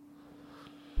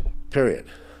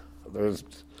 There's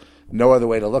no other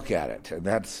way to look at it, and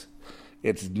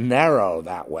it's narrow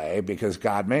that way because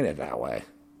God made it that way.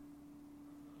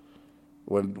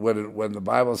 When the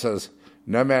Bible says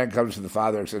no man comes to the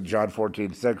Father except John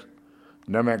 14:6,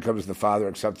 no man comes to the Father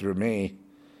except through me,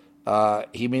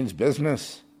 he means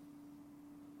business.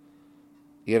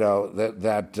 He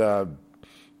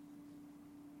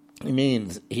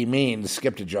means,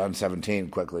 skip to John 17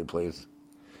 quickly, please.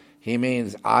 He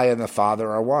means I and the Father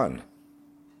are one.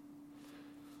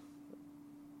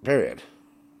 Period.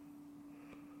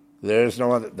 There's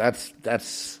no other. That's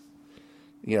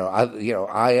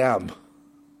I am.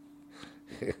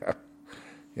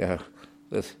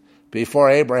 This before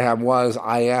Abraham was,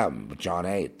 I am. John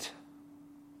 8.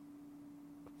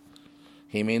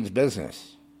 He means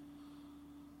business.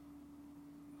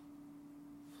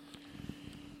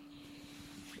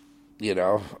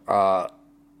 There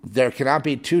cannot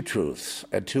be two truths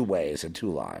and two ways and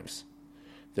two lives.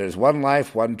 There's one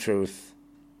life, one truth,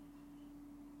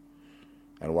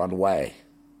 and one way.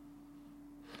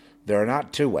 There are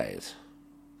not two ways.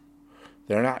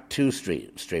 There are not two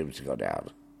streams to go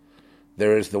down.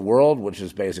 There is the world, which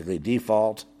is basically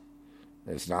default.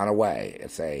 It's not a way.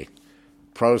 It's a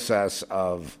process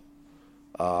of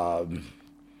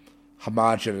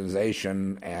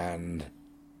homogenization and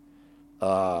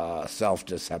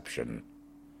self-deception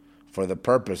for the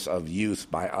purpose of use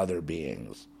by other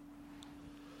beings,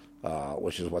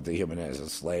 which is what the human is, a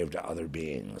slave to other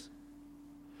beings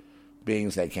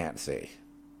they can't see.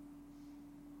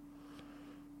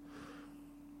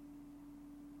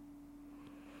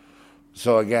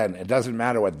 So again, it doesn't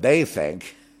matter what they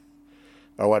think,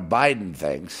 or what Biden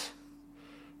thinks,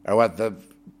 or what the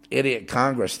idiot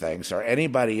Congress thinks, or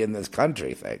anybody in this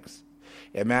country thinks.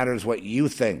 It matters what you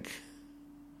think.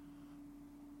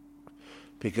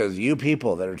 Because you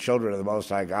people that are children of the Most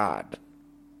High God,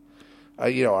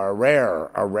 are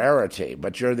a rarity,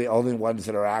 but you're the only ones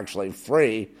that are actually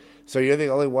free, so you're the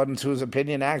only ones whose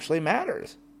opinion actually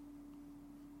matters.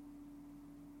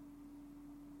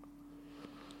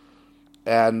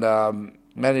 And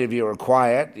many of you are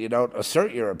quiet. You don't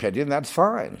assert your opinion. That's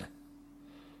fine.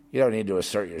 You don't need to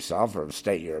assert yourself or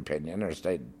state your opinion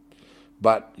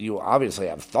but you obviously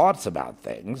have thoughts about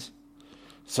things.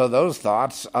 So those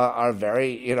thoughts are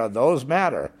very, those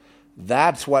matter.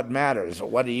 That's what matters.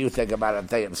 What do you think about a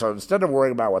thing? So instead of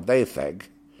worrying about what they think,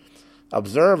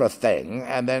 observe a thing,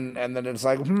 and then it's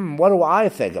like, what do I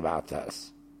think about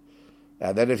this?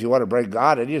 And then if you want to bring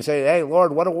God in, you say, hey,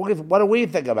 Lord, what do we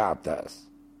think about this?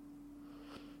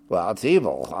 Well, it's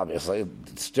evil, obviously.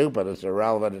 It's stupid. It's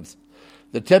irrelevant. It's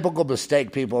the typical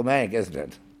mistake people make, isn't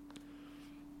it?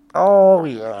 Oh,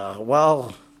 yeah,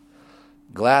 well,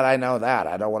 glad I know that.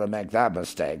 I don't want to make that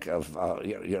mistake of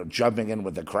jumping in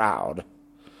with the crowd.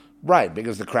 Right,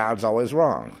 because the crowd's always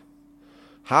wrong.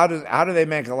 How do they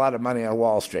make a lot of money on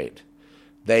Wall Street?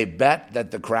 They bet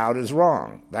that the crowd is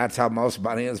wrong. That's how most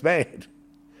money is made,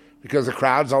 because the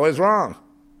crowd's always wrong.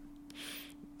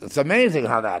 It's amazing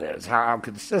how that is, how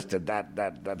consistent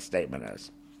that statement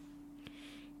is.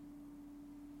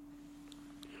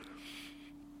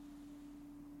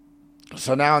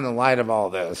 So now in the light of all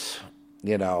this,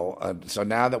 so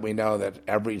now that we know that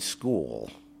every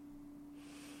school,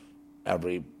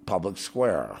 every public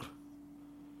square,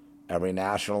 every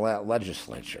national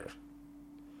legislature,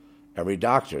 every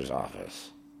doctor's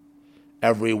office,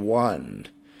 everyone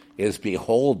is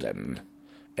beholden,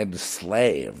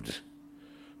 enslaved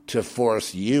to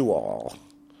force you all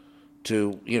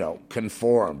to,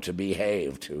 conform, to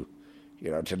behave, to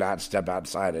not step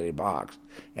outside any box.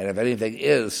 And if anything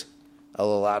is a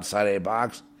little outside any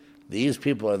box, these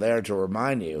people are there to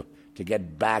remind you to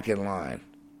get back in line.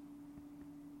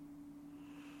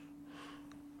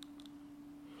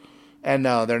 And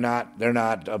no, they're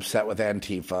not upset with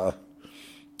Antifa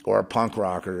or punk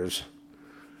rockers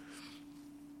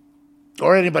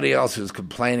or anybody else who's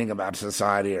complaining about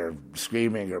society or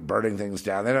screaming or burning things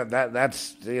down. They don't,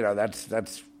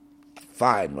 that's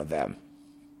fine with them.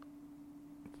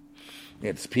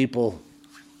 It's people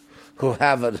who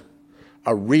have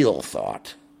a real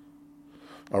thought,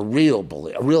 a real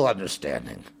belief, a real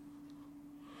understanding,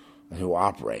 and who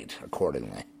operate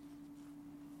accordingly.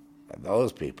 And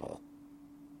those people,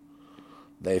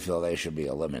 they feel they should be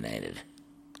eliminated.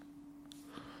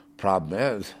 Problem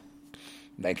is,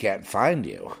 they can't find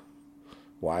you.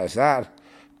 Why is that?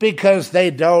 Because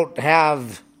they don't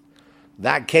have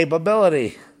that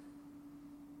capability.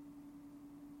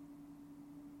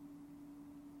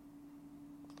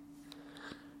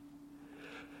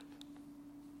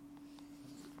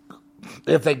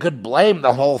 If they could blame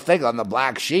the whole thing on the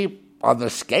black sheep, on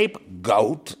the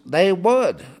scapegoat, they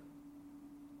would.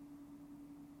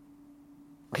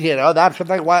 That's what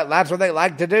they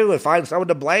like to do, is find someone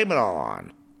to blame it all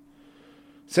on.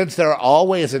 Since they're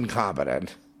always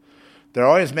incompetent, they're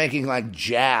always making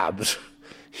jabs,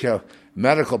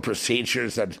 medical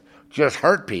procedures that just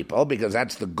hurt people, because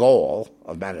that's the goal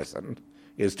of medicine,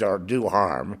 is to do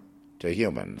harm to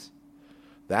humans.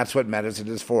 That's what medicine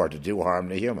is for, to do harm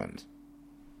to humans.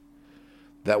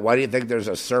 Why do you think there's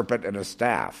a serpent and a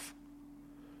staff?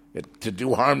 To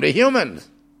do harm to humans.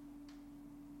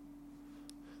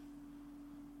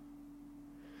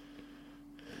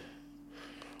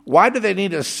 Why do they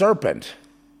need a serpent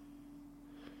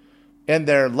in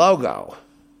their logo?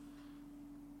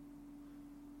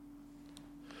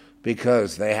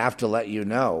 Because they have to let you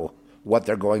know what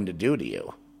they're going to do to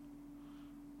you.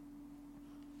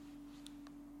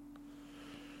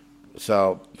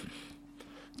 So,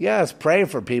 yes, pray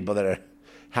for people that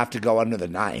have to go under the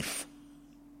knife,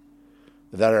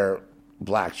 that are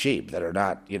black sheep, that are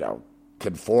not,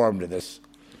 conformed to this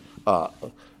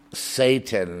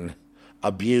Satan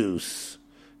abuse,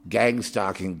 gang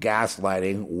stalking,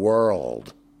 gaslighting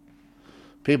world.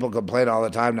 People complain all the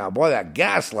time now, boy, that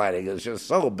gaslighting is just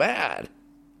so bad.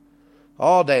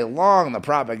 All day long, the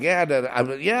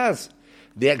propaganda. Yes,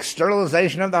 the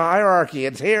externalization of the hierarchy,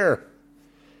 it's here.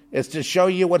 It's to show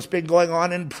you what's been going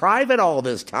on in private all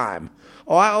this time.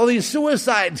 All these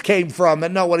suicides came from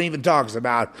that no one even talks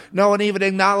about. No one even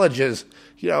acknowledges.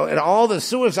 And all the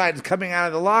suicides coming out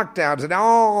of the lockdowns and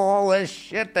all this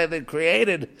shit that they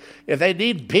created, if they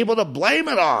need people to blame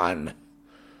it on.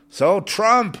 So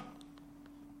Trump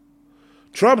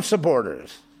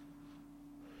supporters,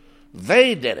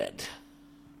 they did it.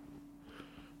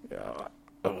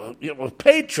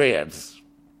 Patriots.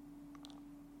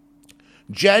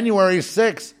 January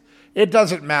 6th, it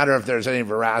doesn't matter if there's any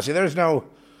veracity. There's no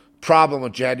problem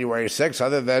with January 6th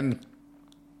other than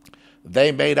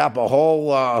they made up a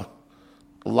whole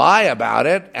lie about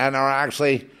it and are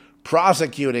actually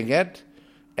prosecuting it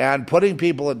and putting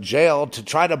people in jail to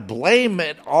try to blame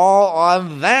it all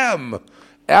on them.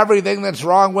 Everything that's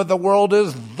wrong with the world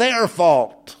is their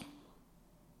fault.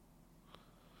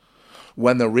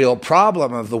 When the real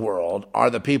problem of the world are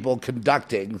the people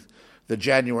conducting the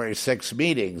January 6th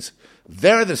meetings.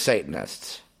 They're the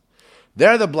Satanists.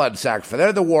 They're the blood sacrifice.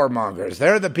 They're the warmongers.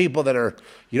 They're the people that are,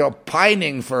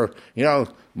 pining for,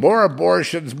 more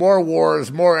abortions, more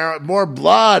wars, more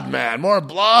blood, man, more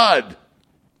blood.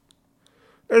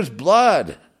 There's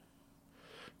blood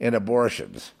in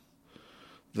abortions.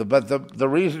 But the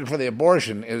reason for the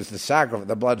abortion is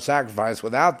the blood sacrifice.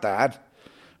 Without that,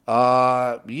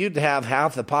 you'd have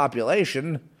half the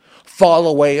population fall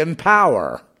away in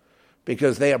power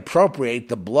because they appropriate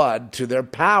the blood to their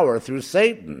power through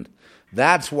Satan.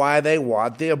 That's why they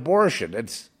want the abortion.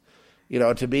 It's,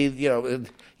 to be,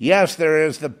 yes, there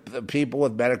is the people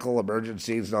with medical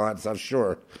emergencies and all that stuff,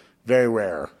 sure, very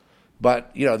rare.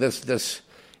 But, this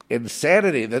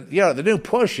insanity that, the new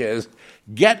push is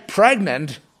get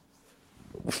pregnant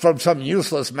from some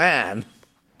useless man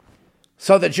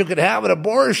so that you could have an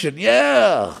abortion.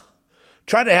 Yeah.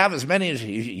 Try to have as many as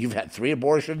you've had 3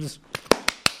 abortions.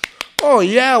 Oh,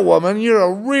 yeah, woman, you're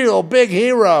a real big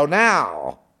hero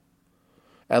now.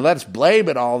 And let's blame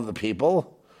it all on the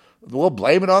people. We'll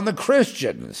blame it on the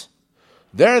Christians.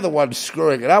 They're the ones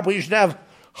screwing it up. We should have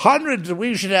hundreds,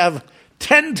 we should have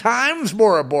 10 times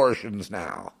more abortions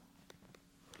now.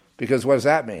 Because what does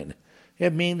that mean?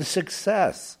 It means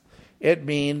success. It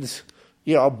means,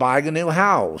 buying a new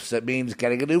house. It means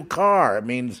getting a new car. It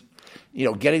means,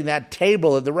 getting that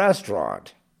table at the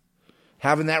restaurant.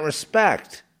 Having that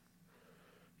respect.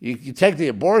 You take the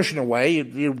abortion away,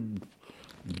 you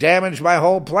damage my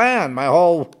whole plan. My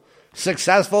whole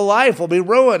successful life will be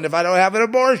ruined if I don't have an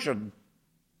abortion.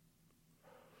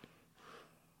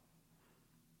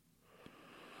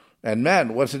 And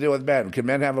men, what's the deal with men? Can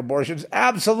men have abortions?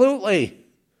 Absolutely.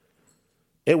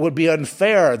 It would be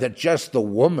unfair that just the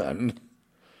woman,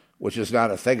 which is not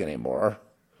a thing anymore,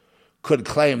 could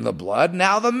claim the blood.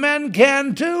 Now the men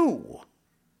can too.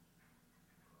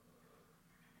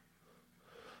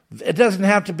 It doesn't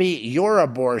have to be your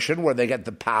abortion where they get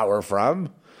the power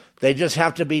from. They just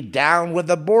have to be down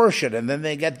with abortion, and then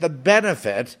they get the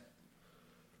benefit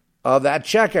of that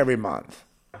check every month.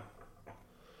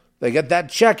 They get that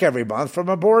check every month from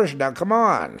abortion. Now, come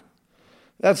on.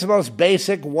 That's the most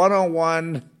basic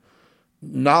 101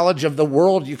 knowledge of the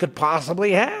world you could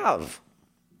possibly have.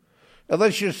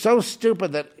 Unless you're so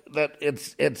stupid that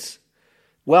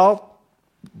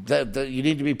you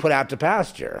need to be put out to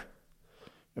pasture.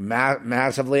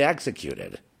 Massively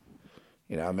executed.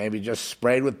 Maybe just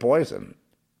sprayed with poison.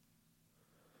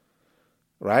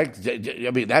 Right?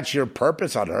 I mean, that's your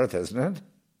purpose on earth, isn't it?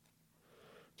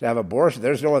 To have abortion.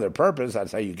 There's no other purpose.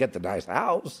 That's how you get the nice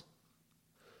house.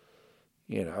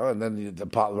 And then the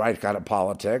right kind of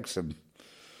politics and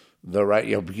the right,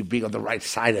 being on the right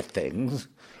side of things.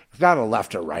 It's not a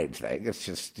left or right thing. It's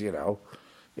just,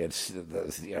 it's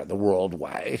the world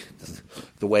way,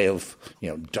 the way of,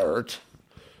 dirt,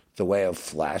 the way of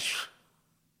flesh,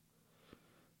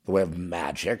 the way of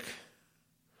magic,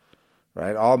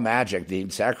 right? All magic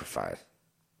needs sacrifice.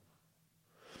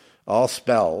 All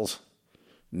spells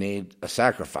need a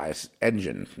sacrifice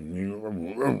engine.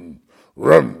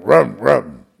 Rum, rum,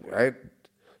 rum, right?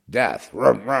 Death,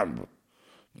 rum, rum.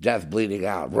 Death bleeding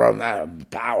out, rum,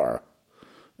 power.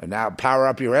 And now power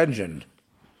up your engine.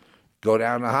 Go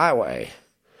down the highway.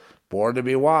 Born to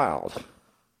be Wild.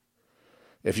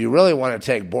 If you really want to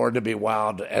take Born to be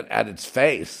Wild at its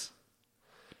face,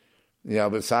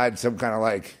 besides some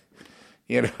kind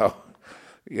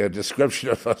of description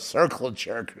of a circle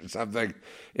jerk or something,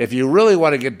 if you really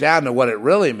want to get down to what it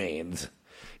really means,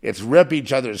 it's rip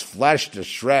each other's flesh to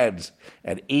shreds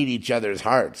and eat each other's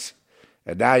hearts.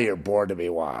 And now you're born to be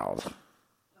wild.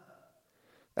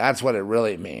 That's what it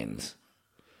really means.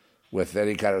 With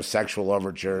any kind of sexual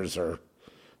overtures or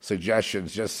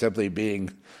suggestions, just simply being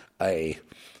a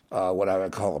what I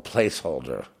would call a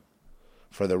placeholder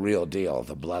for the real deal,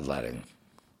 the bloodletting.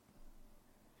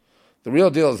 The real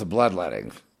deal is the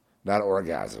bloodletting, not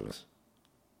orgasms.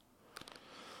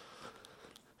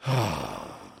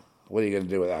 What are you going to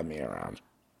do without me around?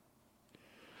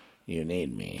 You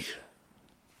need me.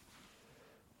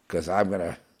 Because I'm going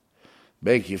to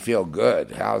make you feel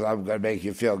good. How's I'm going to make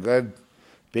you feel good?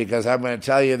 Because I'm going to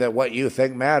tell you that what you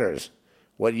think matters.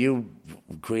 What you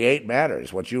create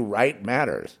matters. What you write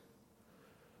matters.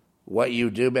 What you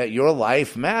do, your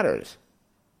life matters.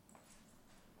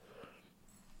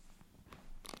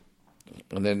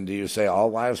 And then do you say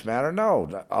all lives matter?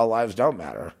 No, all lives don't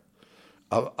matter.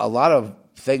 A lot of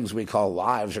things we call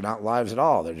lives are not lives at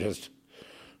all. They're just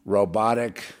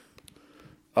robotic,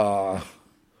 sort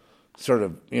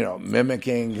of,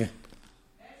 mimicking.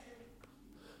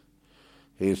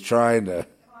 He's trying to,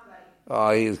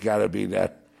 he's got to be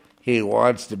that. He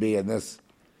wants to be in this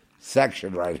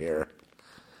section right here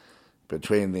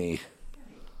between the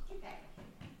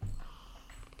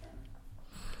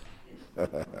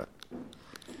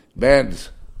Benz.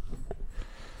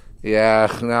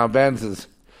 Yeah, now Benz is...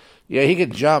 Yeah, he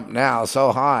can jump now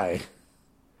so high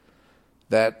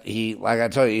that he, like I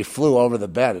told you, he flew over the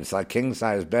bed. It's like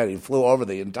king-size bed. He flew over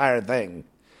the entire thing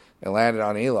and landed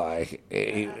on Eli.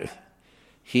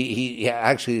 He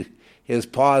actually, his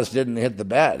paws didn't hit the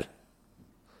bed.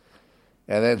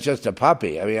 And then it's just a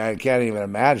puppy. I mean, I can't even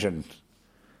imagine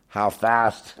how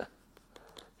fast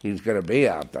he's going to be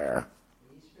out there.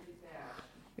 He's pretty fast.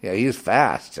 Yeah, he's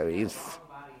fast. I mean,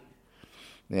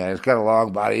 he's got a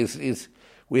long body.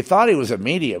 We thought he was a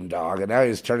medium dog, and now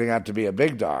he's turning out to be a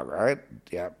big dog, right?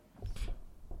 Yep.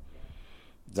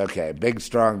 It's okay. Big,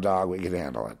 strong dog. We can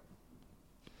handle it.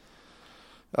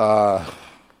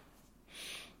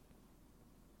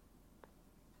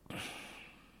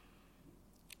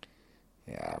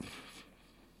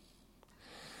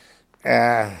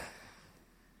 Yeah.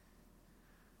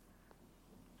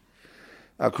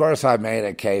 Of course, I made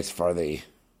a case for the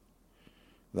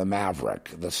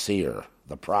maverick, the seer,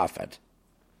 the prophet,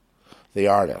 the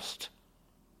artist,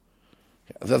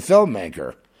 the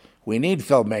filmmaker. We need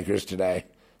filmmakers today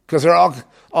because they're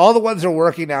all the ones that are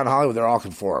working now in Hollywood. They're all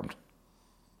conformed.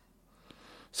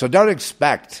 So don't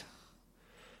expect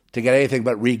to get anything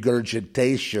but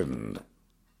regurgitation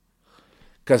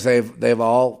because they've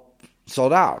all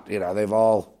sold out. You know, they've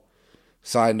all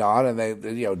signed on,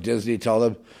 and Disney told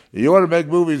them, "You want to make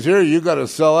movies here? You got to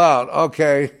sell out."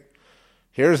 Okay,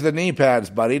 here's the knee pads,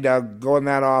 buddy. Now go in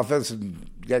that office and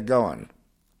get going.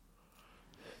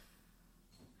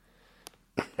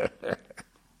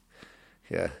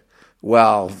 Yeah.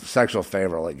 Well, sexual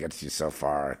favor only gets you so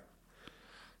far.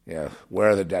 Yeah,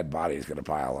 where are the dead bodies going to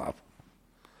pile up?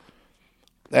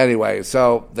 Anyway,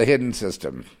 so the hidden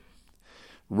system,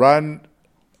 run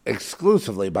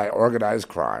exclusively by organized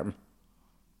crime,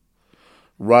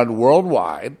 run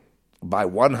worldwide by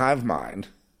one hive mind,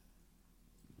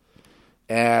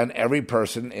 and every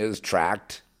person is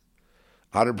tracked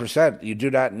 100%. You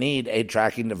do not need a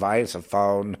tracking device, a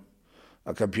phone,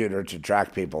 a computer to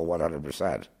track people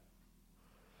 100%.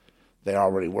 They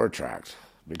already were tracked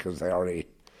because they already,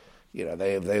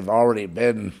 they've already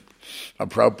been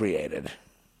appropriated.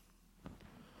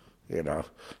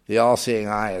 The all-seeing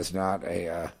eye is not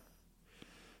a,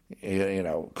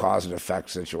 cause and effect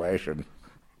situation.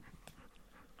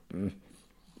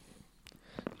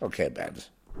 Okay, Benz.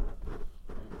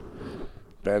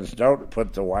 Benz, don't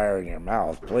put the wire in your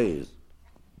mouth, please.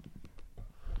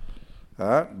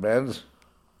 Huh, Benz?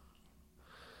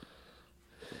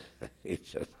 He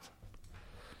just...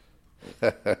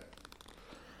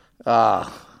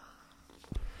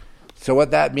 So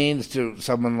what that means to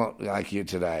someone like you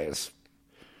today is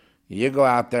you go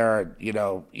out there,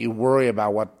 you worry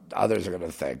about what others are going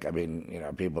to think. I mean,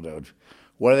 people do.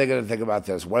 What are they going to think about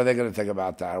this? What are they going to think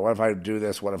about that? What if I do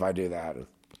this? What if I do that?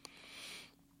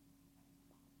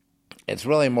 It's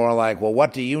really more like, well,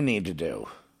 what do you need to do?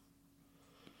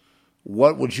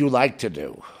 What would you like to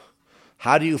do?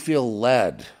 How do you feel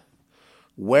led?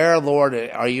 Where, Lord,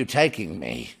 are you taking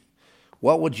me?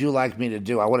 What would you like me to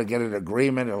do? I want to get an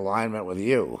agreement, an alignment with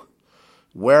you.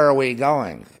 Where are we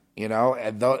going?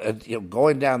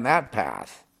 Going down that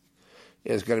path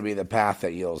is going to be the path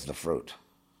that yields the fruit.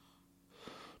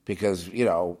 Because,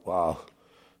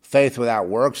 faith without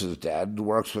works is dead.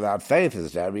 Works without faith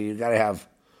is dead. I mean, you've got to have,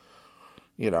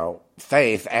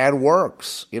 faith and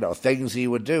works, things you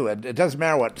would do. And it doesn't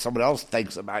matter what someone else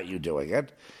thinks about you doing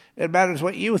it. It matters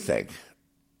what you think.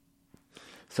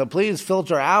 So please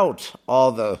filter out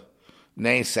all the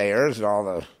naysayers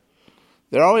and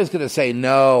they're always going to say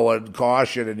no and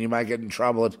caution and you might get in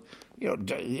trouble. You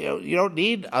don't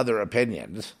need other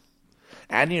opinions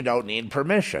and you don't need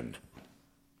permission.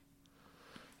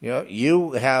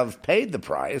 You have paid the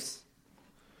price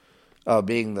of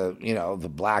being the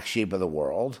black sheep of the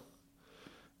world.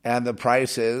 And the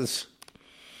price is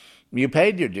you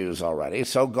paid your dues already.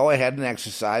 So go ahead and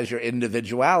exercise your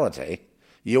individuality.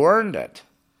 You earned it.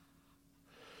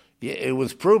 It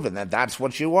was proven that that's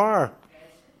what you are.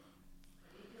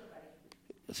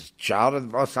 It's a child of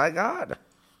the Most High God.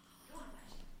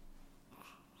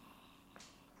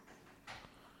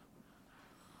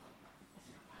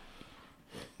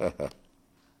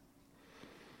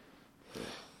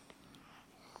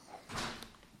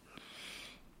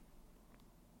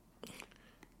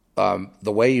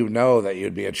 The way you know that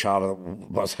you'd be a child of the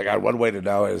Most High God, one way to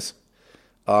know is,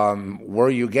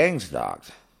 were you gang stalked?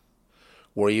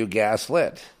 Were you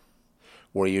gaslit?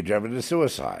 Were you driven to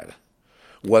suicide?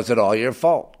 Was it all your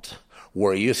fault?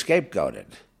 Were you scapegoated?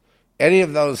 Any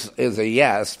of those is a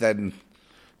yes, then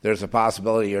there's a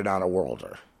possibility you're not a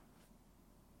worlder.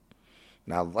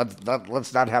 Now,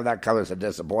 let's not have that come as a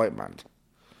disappointment.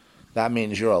 That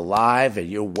means you're alive and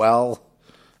you're well,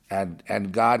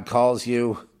 and God calls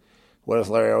you, what does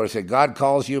Larry always say? God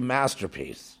calls you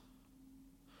masterpiece.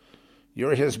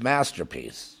 You're his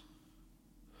masterpiece.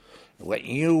 What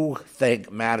you think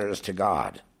matters to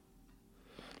God,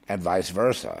 and vice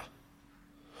versa.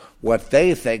 What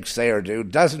they think, say, or do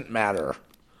doesn't matter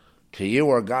to you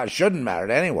or God, shouldn't matter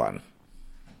to anyone.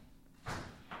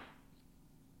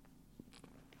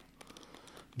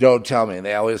 Don't tell me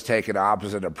they always take an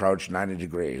opposite approach 90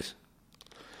 degrees.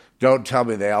 Don't tell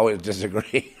me they always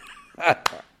disagree.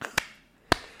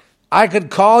 I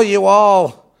could call you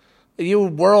all, you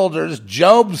worlders,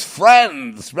 Job's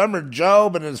friends. Remember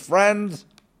Job and his friends?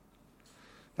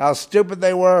 How stupid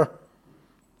they were?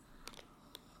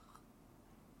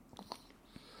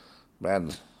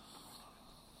 Man,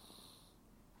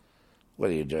 what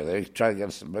do you do? They try to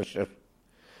get submission.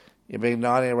 You being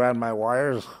naughty around my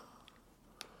wires?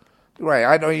 Right,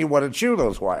 I know you want to chew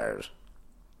those wires.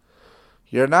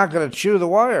 You're not going to chew the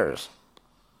wires.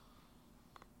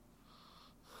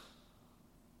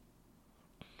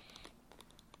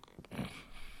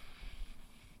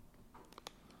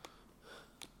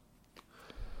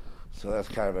 So that's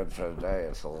kind of it for today.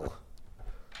 It's a little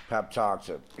pep talk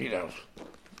to,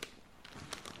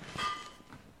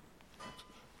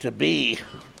 to be.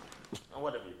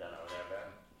 What have we done over there,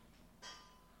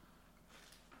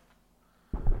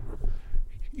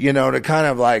 Ben? To kind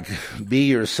of like be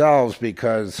yourselves,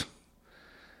 because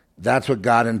that's what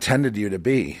God intended you to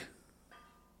be.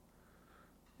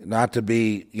 Not to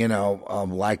be,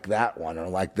 like that one or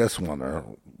like this one, or,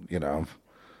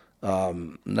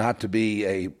 not to be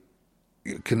a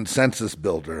consensus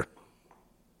builder.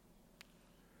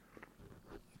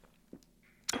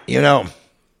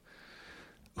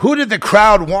 Who did the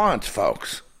crowd want,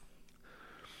 folks?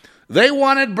 They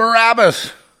wanted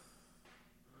Barabbas.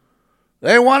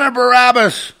 They wanted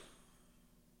Barabbas.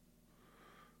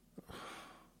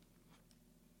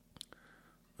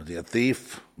 Was he a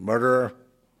thief, murderer,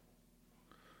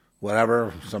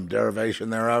 whatever, some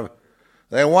derivation thereof?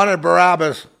 They wanted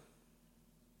Barabbas.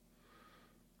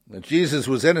 But Jesus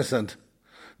was innocent.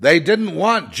 They didn't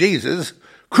want Jesus.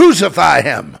 Crucify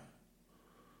him.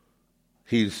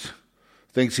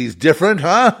 Thinks he's different,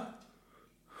 huh?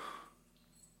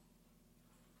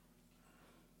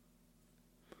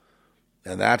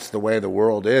 And that's the way the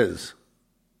world is.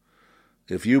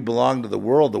 If you belong to the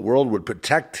world would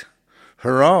protect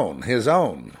its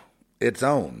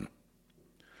own.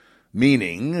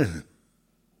 Meaning,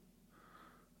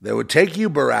 they would take you,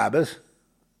 Barabbas.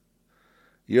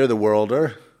 You're the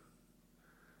worlder.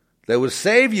 They would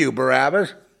save you,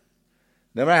 Barabbas,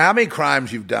 no matter how many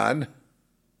crimes you've done.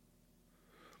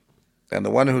 And the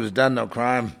one who's done no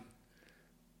crime,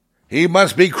 he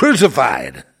must be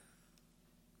crucified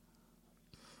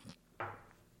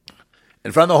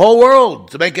in front of the whole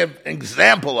world to make an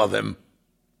example of him,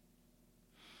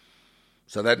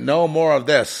 so that no more of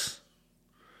this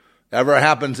ever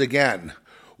happens again.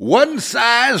 One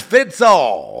size fits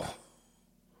all.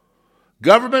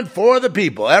 Government for the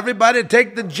people. Everybody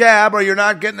take the jab or you're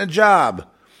not getting a job.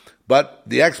 But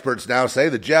the experts now say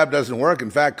the jab doesn't work, in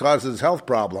fact, causes health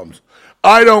problems.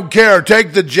 I don't care.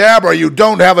 Take the jab or you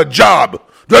don't have a job.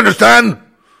 Do you understand?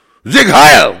 Sieg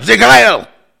Heil! Sieg Heil!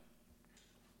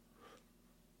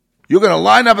 You're going to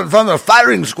line up in front of the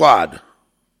firing squad.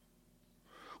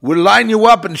 We'll line you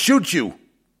up and shoot you.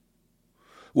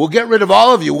 We'll get rid of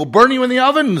all of you. We'll burn you in the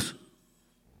ovens.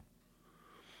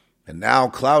 And now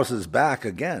Klaus is back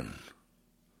again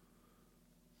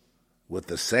with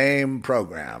the same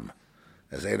program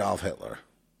as Adolf Hitler.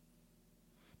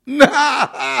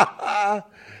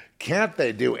 Can't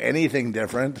they do anything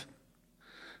different?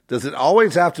 Does it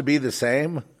always have to be the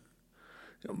same?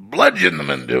 Bludgeon them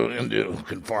into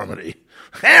conformity.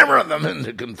 Hammer them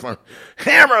into conformity.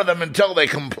 Hammer them until they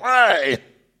comply.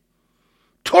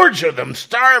 Torture them,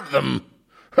 starve them,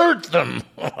 hurt them.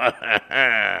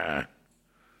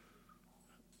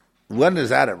 When does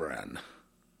that ever end?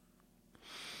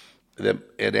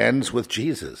 It ends with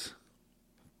Jesus.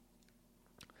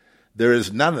 There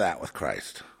is none of that with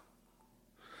Christ.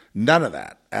 None of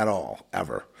that at all,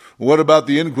 ever. What about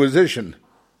the Inquisition?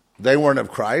 They weren't of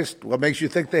Christ. What makes you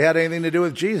think they had anything to do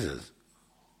with Jesus?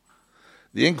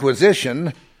 The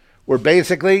Inquisition were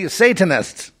basically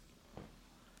Satanists.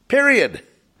 Period.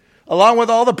 Along with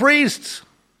all the priests.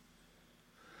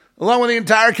 Along with the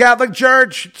entire Catholic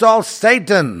Church, it's all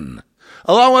Satan.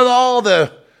 Along with all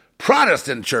the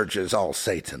Protestant churches, all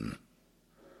Satan.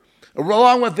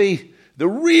 Along with the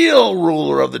real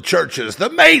ruler of the churches, the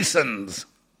Masons,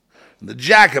 the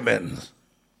Jacobins.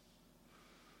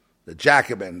 the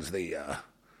Jacobins, the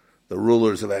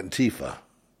rulers of Antifa,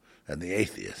 and the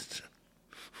atheists.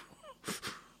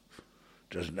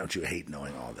 Don't you hate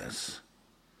knowing all this?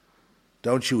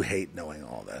 Don't you hate knowing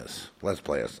all this? Let's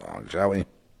play a song, shall we?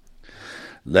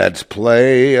 Let's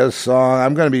play a song.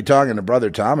 I'm going to be talking to Brother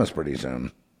Thomas pretty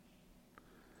soon.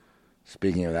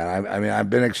 Speaking of that, I mean, I've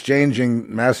been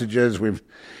exchanging messages.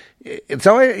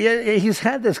 He's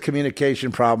had this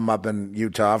communication problem up in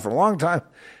Utah for a long time.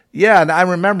 Yeah, and I'm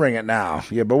remembering it now.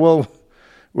 Yeah, but we're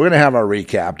going to have our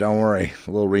recap. Don't worry,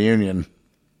 a little reunion.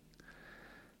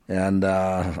 And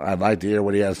I'd like to hear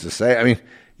what he has to say. I mean,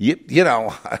 you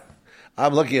know,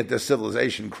 I'm looking at this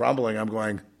civilization crumbling. I'm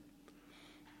going,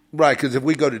 right, because if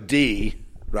we go to D,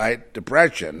 right,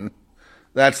 depression,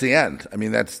 that's the end. I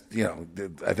mean, that's, you know,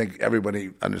 I think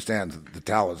everybody understands the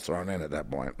towel is thrown in at that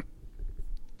point.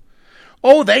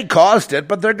 Oh, they caused it,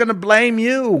 but they're going to blame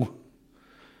you.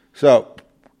 So,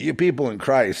 you people in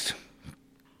Christ,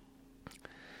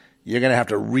 you're going to have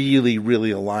to really,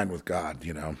 really align with God,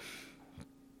 you know.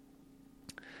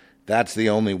 That's the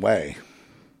only way.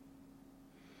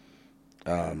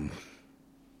 I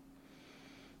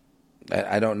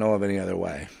don't know of any other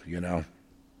way, you know.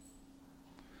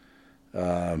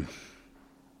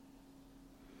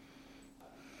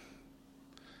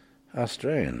 How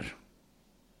strange.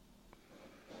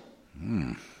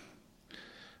 I'm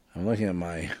looking at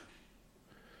my...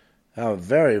 How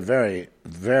very, very,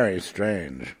 very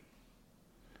strange.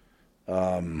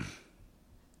 I'm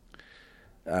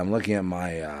looking at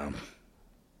my...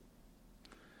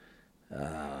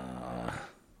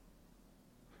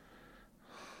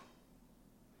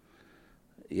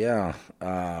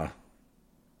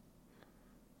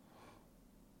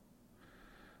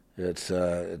 it's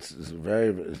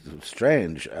very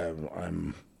strange.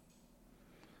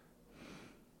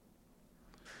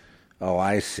 Oh,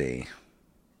 I see.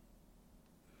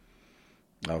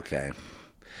 Okay.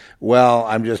 Well,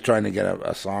 I'm just trying to get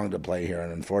a song to play here,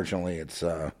 and unfortunately, it's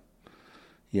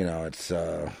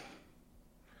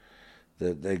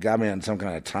they got me on some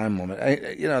kind of time limit.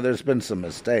 There's been some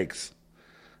mistakes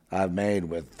I've made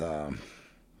with some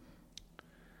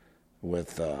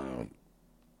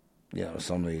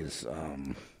of these.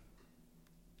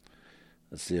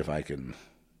 Let's see if I can.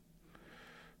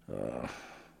 There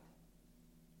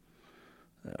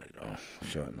we go.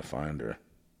 Show it in the Finder.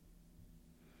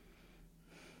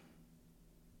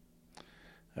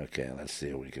 Okay, let's see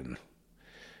if we can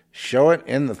show it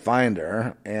in the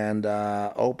Finder and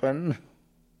open.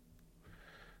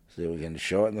 See if we can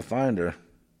show it in the Finder.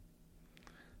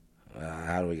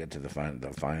 How do we get to the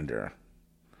Finder?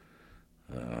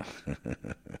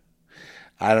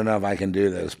 I don't know if I can do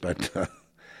this, but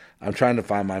I'm trying to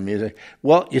find my music.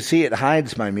 Well, you see, it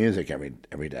hides my music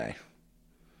every day.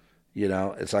 You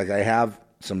know, it's like I have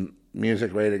some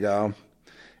music ready to go,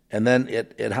 and then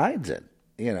it hides it.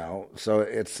 You know, so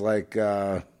it's like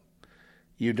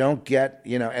you don't get,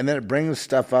 and then it brings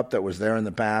stuff up that was there in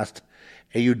the past,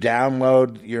 and you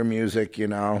download your music,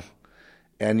 and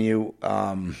you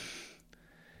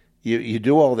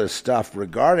do all this stuff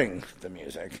regarding the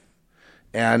music,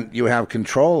 and you have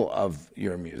control of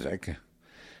your music,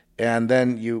 and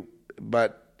then you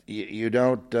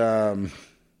don't.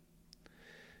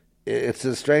 It's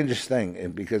the strangest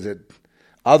thing because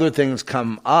other things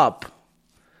come up.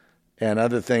 And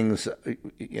other things,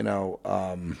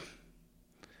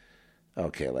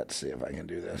 okay, let's see if I can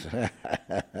do this.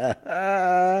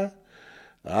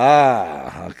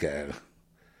 Okay.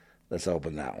 Let's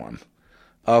open that one.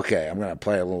 Okay, I'm going to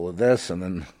play a little of this, and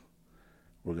then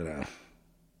we're going to,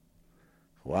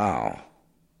 wow.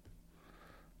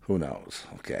 Who knows?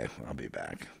 Okay, I'll be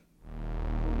back.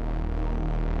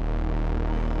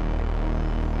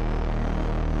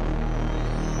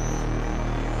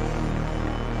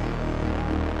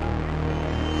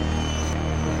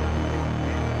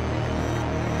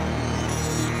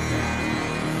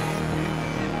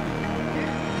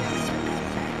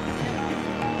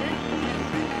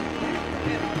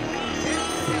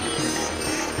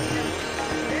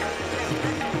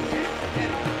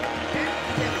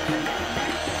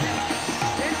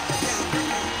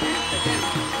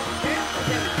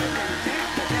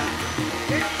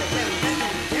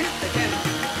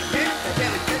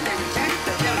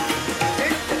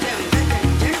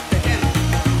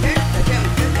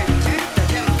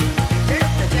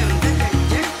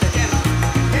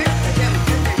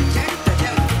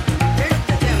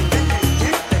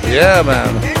 Yeah,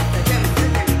 man.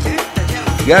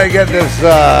 You gotta get this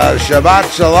Shabbat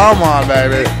Shalom on,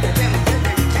 baby.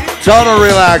 Total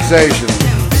relaxation.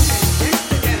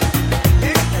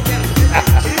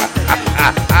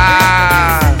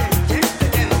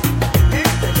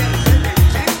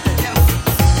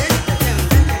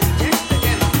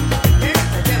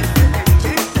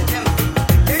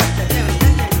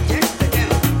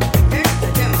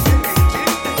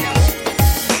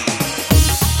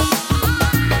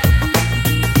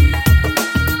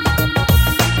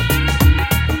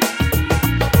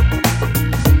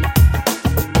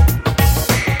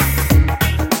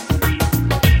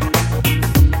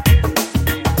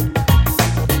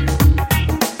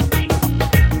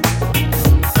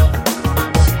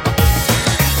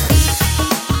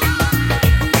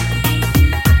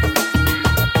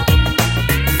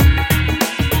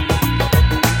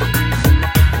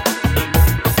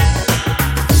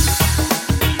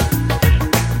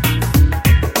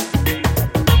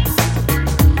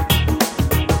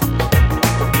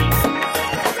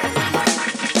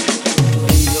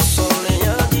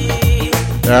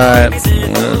 right,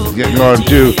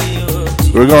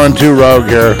 we're going too rogue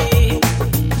here.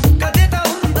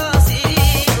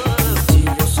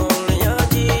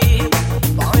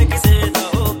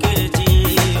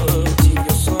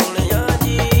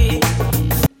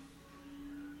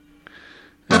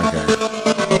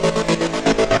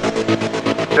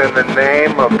 In the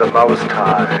name of the Most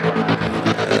High,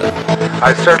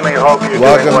 I certainly hope you're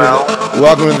doing well.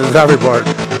 Welcome to the Zeph Report.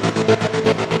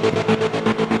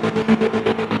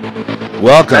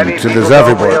 Welcome Many to the people Zeph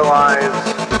don't Report. realize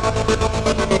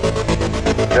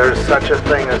there's such a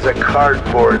thing as a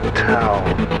cardboard town.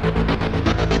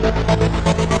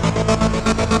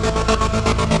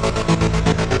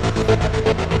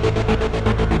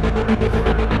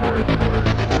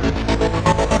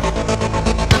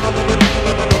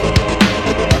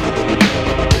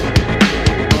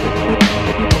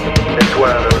 It's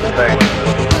one of those things.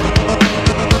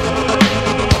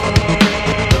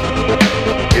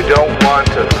 You don't want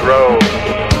to throw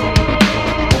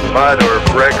mud or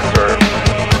bricks or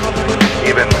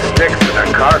even sticks in a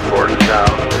cardboard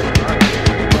town.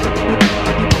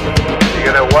 You're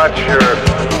gonna watch your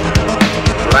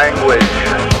language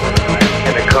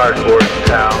in a cardboard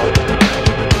town.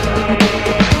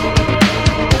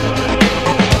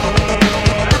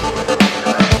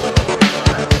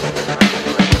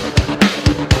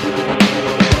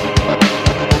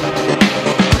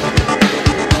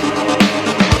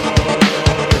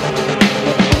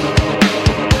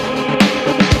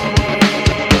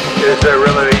 Is there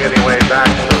really any way back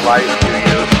to the life you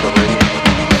used to lead?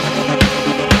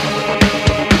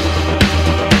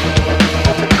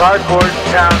 The cardboard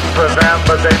town for them,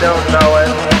 but they don't know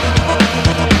it.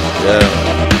 Yeah.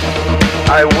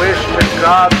 I wish to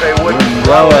God they wouldn't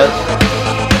Blow know it.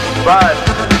 but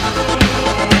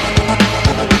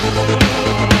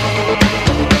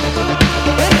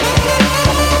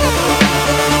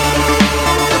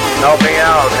help me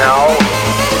out, Hal.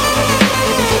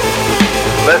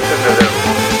 Listen to them.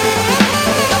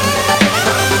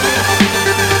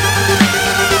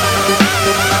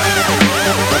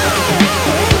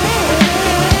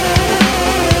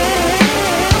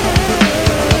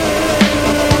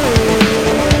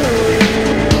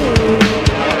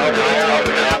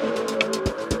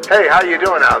 Hey, how you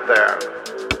doing out there?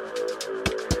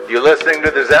 You listening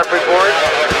to the Zeph Report?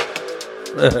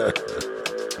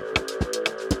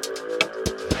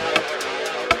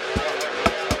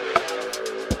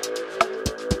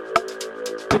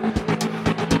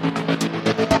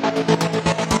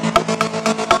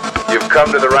 You've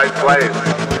come to the right place.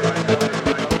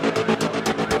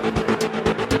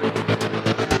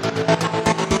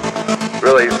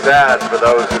 Really sad for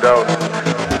those who don't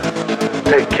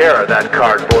take care of that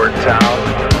cardboard town.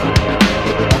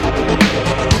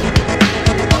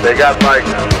 They got like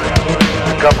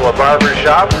a couple of barber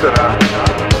shops and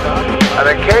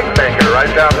a cake maker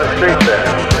right down the street there.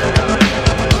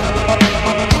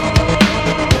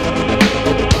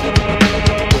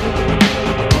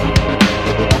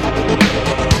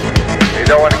 You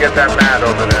don't want to get that mad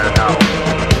over there now.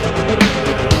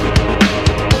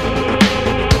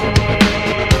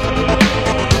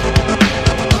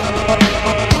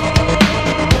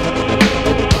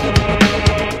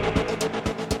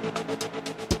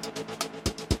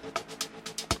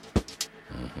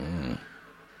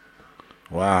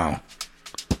 Wow.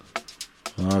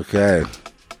 Okay.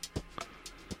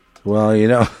 Well, you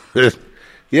know,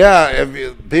 yeah,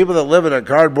 people that live in a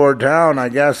cardboard town, I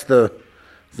guess the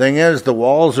thing is the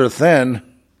walls are thin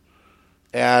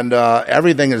and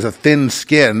everything is a thin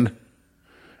skin.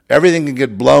 Everything can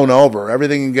get blown over.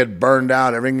 Everything can get burned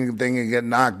out. Everything can get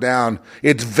knocked down.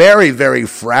 It's very, very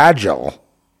fragile,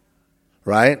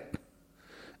 right?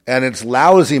 And it's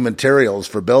lousy materials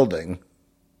for building.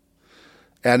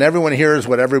 And everyone hears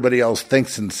what everybody else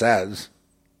thinks and says.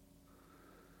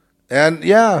 And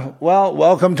yeah, well,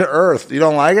 welcome to Earth. You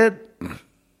don't like it?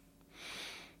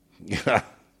 Yeah,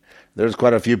 there's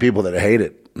quite a few people that hate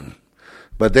it.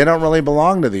 But they don't really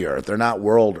belong to the Earth. They're not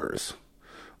worlders.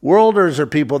 Worlders are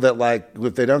people that, like,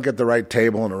 if they don't get the right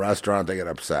table in a restaurant, they get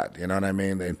upset. You know what I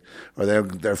mean? Their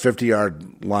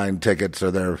 50-yard line tickets,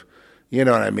 or their, you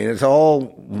know what I mean? It's a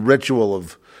whole ritual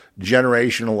of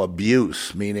generational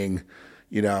abuse, meaning,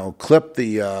 you know, clip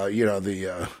the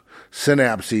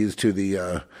synapses to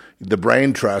the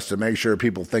brain trust to make sure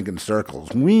people think in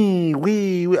circles.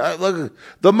 Look,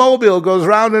 the mobile goes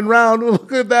round and round.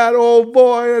 Look at that, oh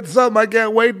boy, it's something. I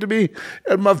can't wait to be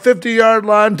at my 50-yard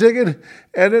line ticket,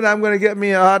 and then I'm going to get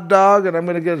me a hot dog, and I'm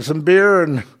going to get some beer,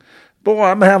 and boy,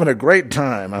 I'm having a great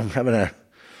time. I'm having a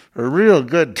a real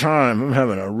good time. I'm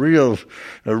having a real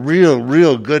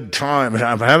good time.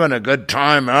 I'm having a good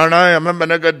time, aren't I? I'm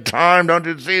having a good time. Don't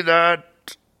you see that?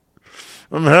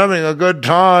 I'm having a good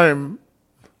time.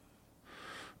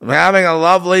 I'm having a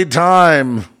lovely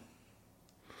time.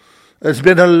 It's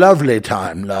been a lovely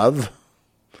time, love.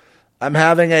 I'm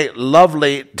having a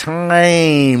lovely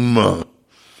time. Were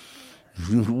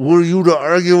you to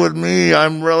argue with me?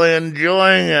 I'm really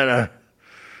enjoying it.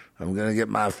 I'm going to get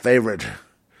my favorite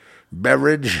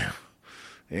beverage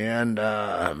and,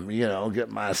 get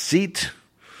my seat.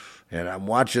 And I'm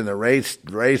watching the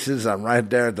races. I'm right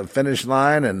there at the finish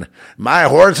line, and my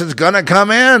horse is going to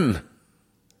come in.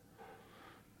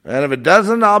 And if it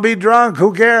doesn't, I'll be drunk.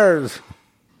 Who cares?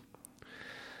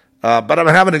 But I'm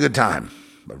having a good time.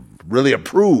 I really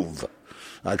approve.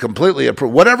 I completely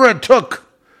approve. Whatever it took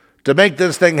to make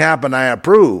this thing happen, I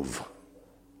approve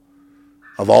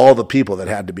of all the people that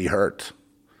had to be hurt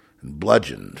and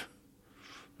bludgeoned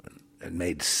and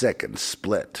made sick and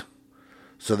split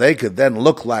so they could then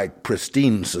look like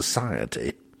pristine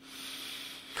society.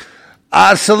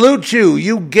 I salute you.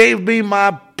 You gave me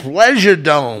my pleasure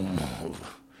dome,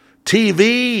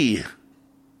 TV,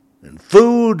 and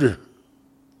food.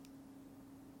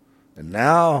 And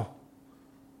now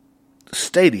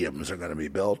stadiums are going to be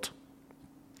built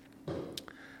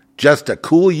just to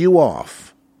cool you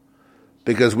off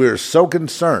because we're so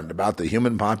concerned about the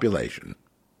human population.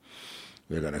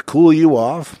 They're going to cool you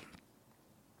off,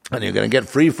 and you're going to get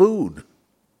free food.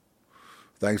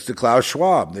 Thanks to Klaus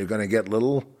Schwab, you're going to get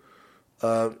little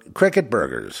cricket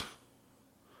burgers,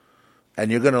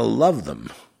 and you're going to love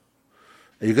them.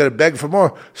 And you're going to beg for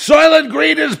more. Soylent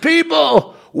Green is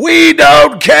people. We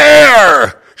don't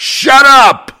care. Shut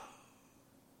up.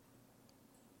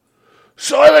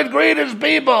 Soylent Green is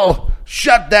people.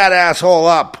 Shut that asshole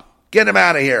up. Get him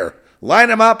out of here.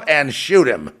 Line him up and shoot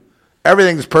him.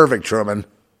 Everything's perfect, Truman.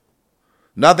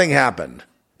 Nothing happened.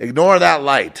 Ignore that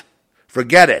light.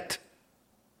 Forget it.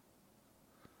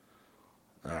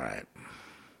 All right.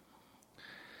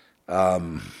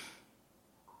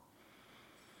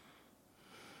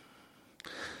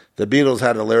 The Beatles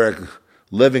had a lyric,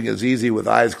 living is easy with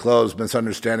eyes closed,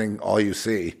 misunderstanding all you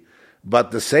see.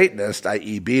 But the Satanist,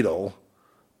 i.e. Beatle,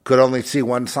 could only see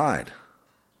one side.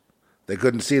 They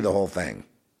couldn't see the whole thing.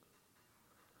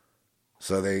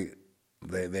 So they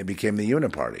became the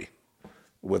Uniparty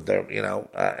with their, and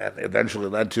eventually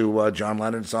led to John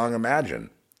Lennon's song Imagine.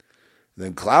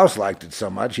 Then Klaus liked it so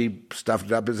much, he stuffed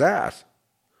it up his ass.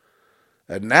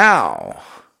 And now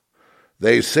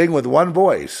they sing with one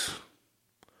voice.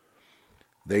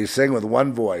 They sing with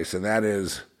one voice, and that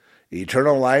is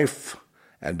eternal life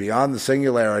and beyond the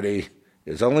singularity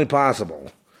is only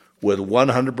possible with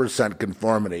 100%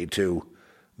 conformity to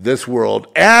this world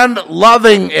and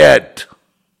loving it.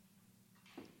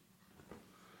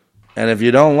 And if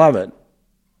you don't love it,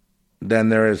 then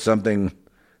there is something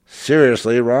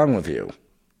seriously wrong with you.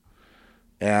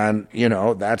 And,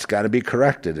 that's got to be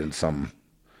corrected in some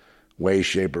way,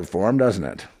 shape, or form, doesn't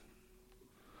it?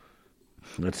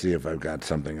 Let's see if I've got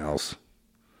something else.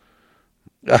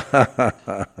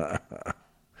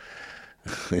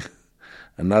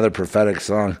 Another prophetic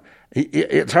song.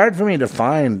 It's hard for me to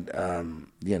find,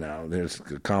 there's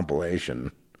a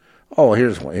compilation. Oh,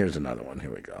 here's another one.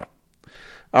 Here we go.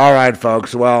 All right,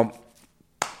 folks. Well,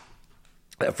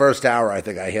 the first hour, I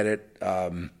think I hit it.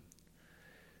 I'm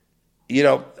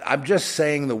just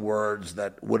saying the words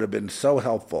that would have been so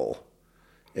helpful.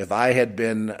 If I had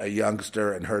been a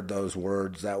youngster and heard those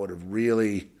words, that would have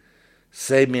really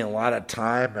saved me a lot of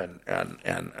time and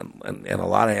a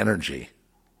lot of energy.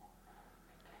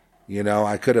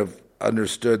 I could have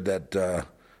understood that the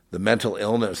mental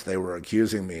illness they were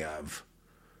accusing me of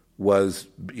was,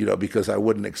 because I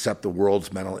wouldn't accept the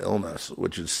world's mental illness,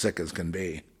 which is sick as can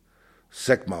be.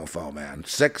 Sick mofo, man.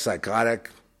 Sick,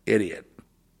 psychotic, idiot.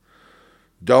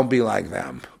 Don't be like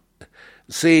them.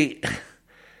 See,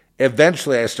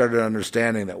 eventually I started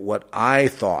understanding that what I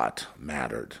thought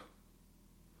mattered.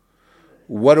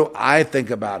 What do I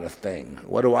think about a thing?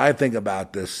 What do I think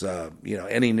about this,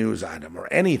 any news item or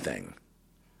anything?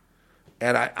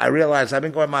 And I realized I've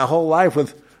been going my whole life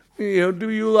with, do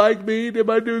you like me? Am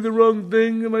I doing the wrong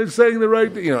thing? Am I saying the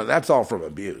right thing? That's all from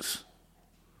abuse.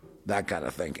 That kind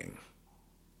of thinking.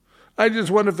 I just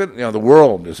want to fit, the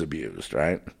world is abused,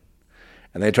 right?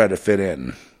 And they try to fit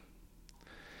in.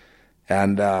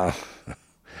 And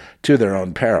to their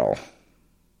own peril.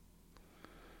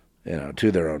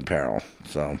 To their own peril.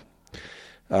 So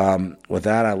with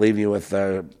that, I leave you with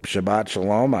Shabbat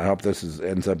Shalom. I hope this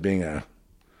ends up being a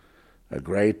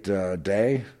great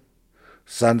day.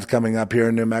 Sun's coming up here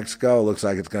in New Mexico. Looks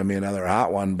like it's going to be another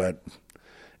hot one, but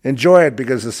enjoy it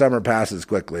because the summer passes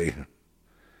quickly.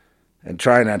 And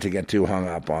try not to get too hung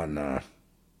up on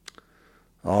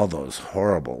all those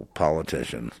horrible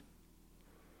politicians.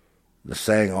 They're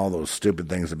saying all those stupid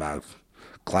things about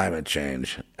climate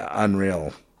change.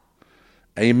 Unreal.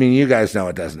 I mean, you guys know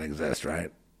it doesn't exist,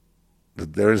 right?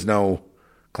 There is no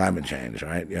climate change,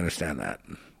 right? You understand that?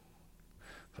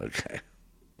 Okay.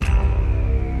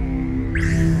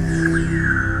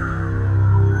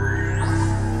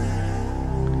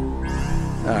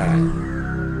 All right.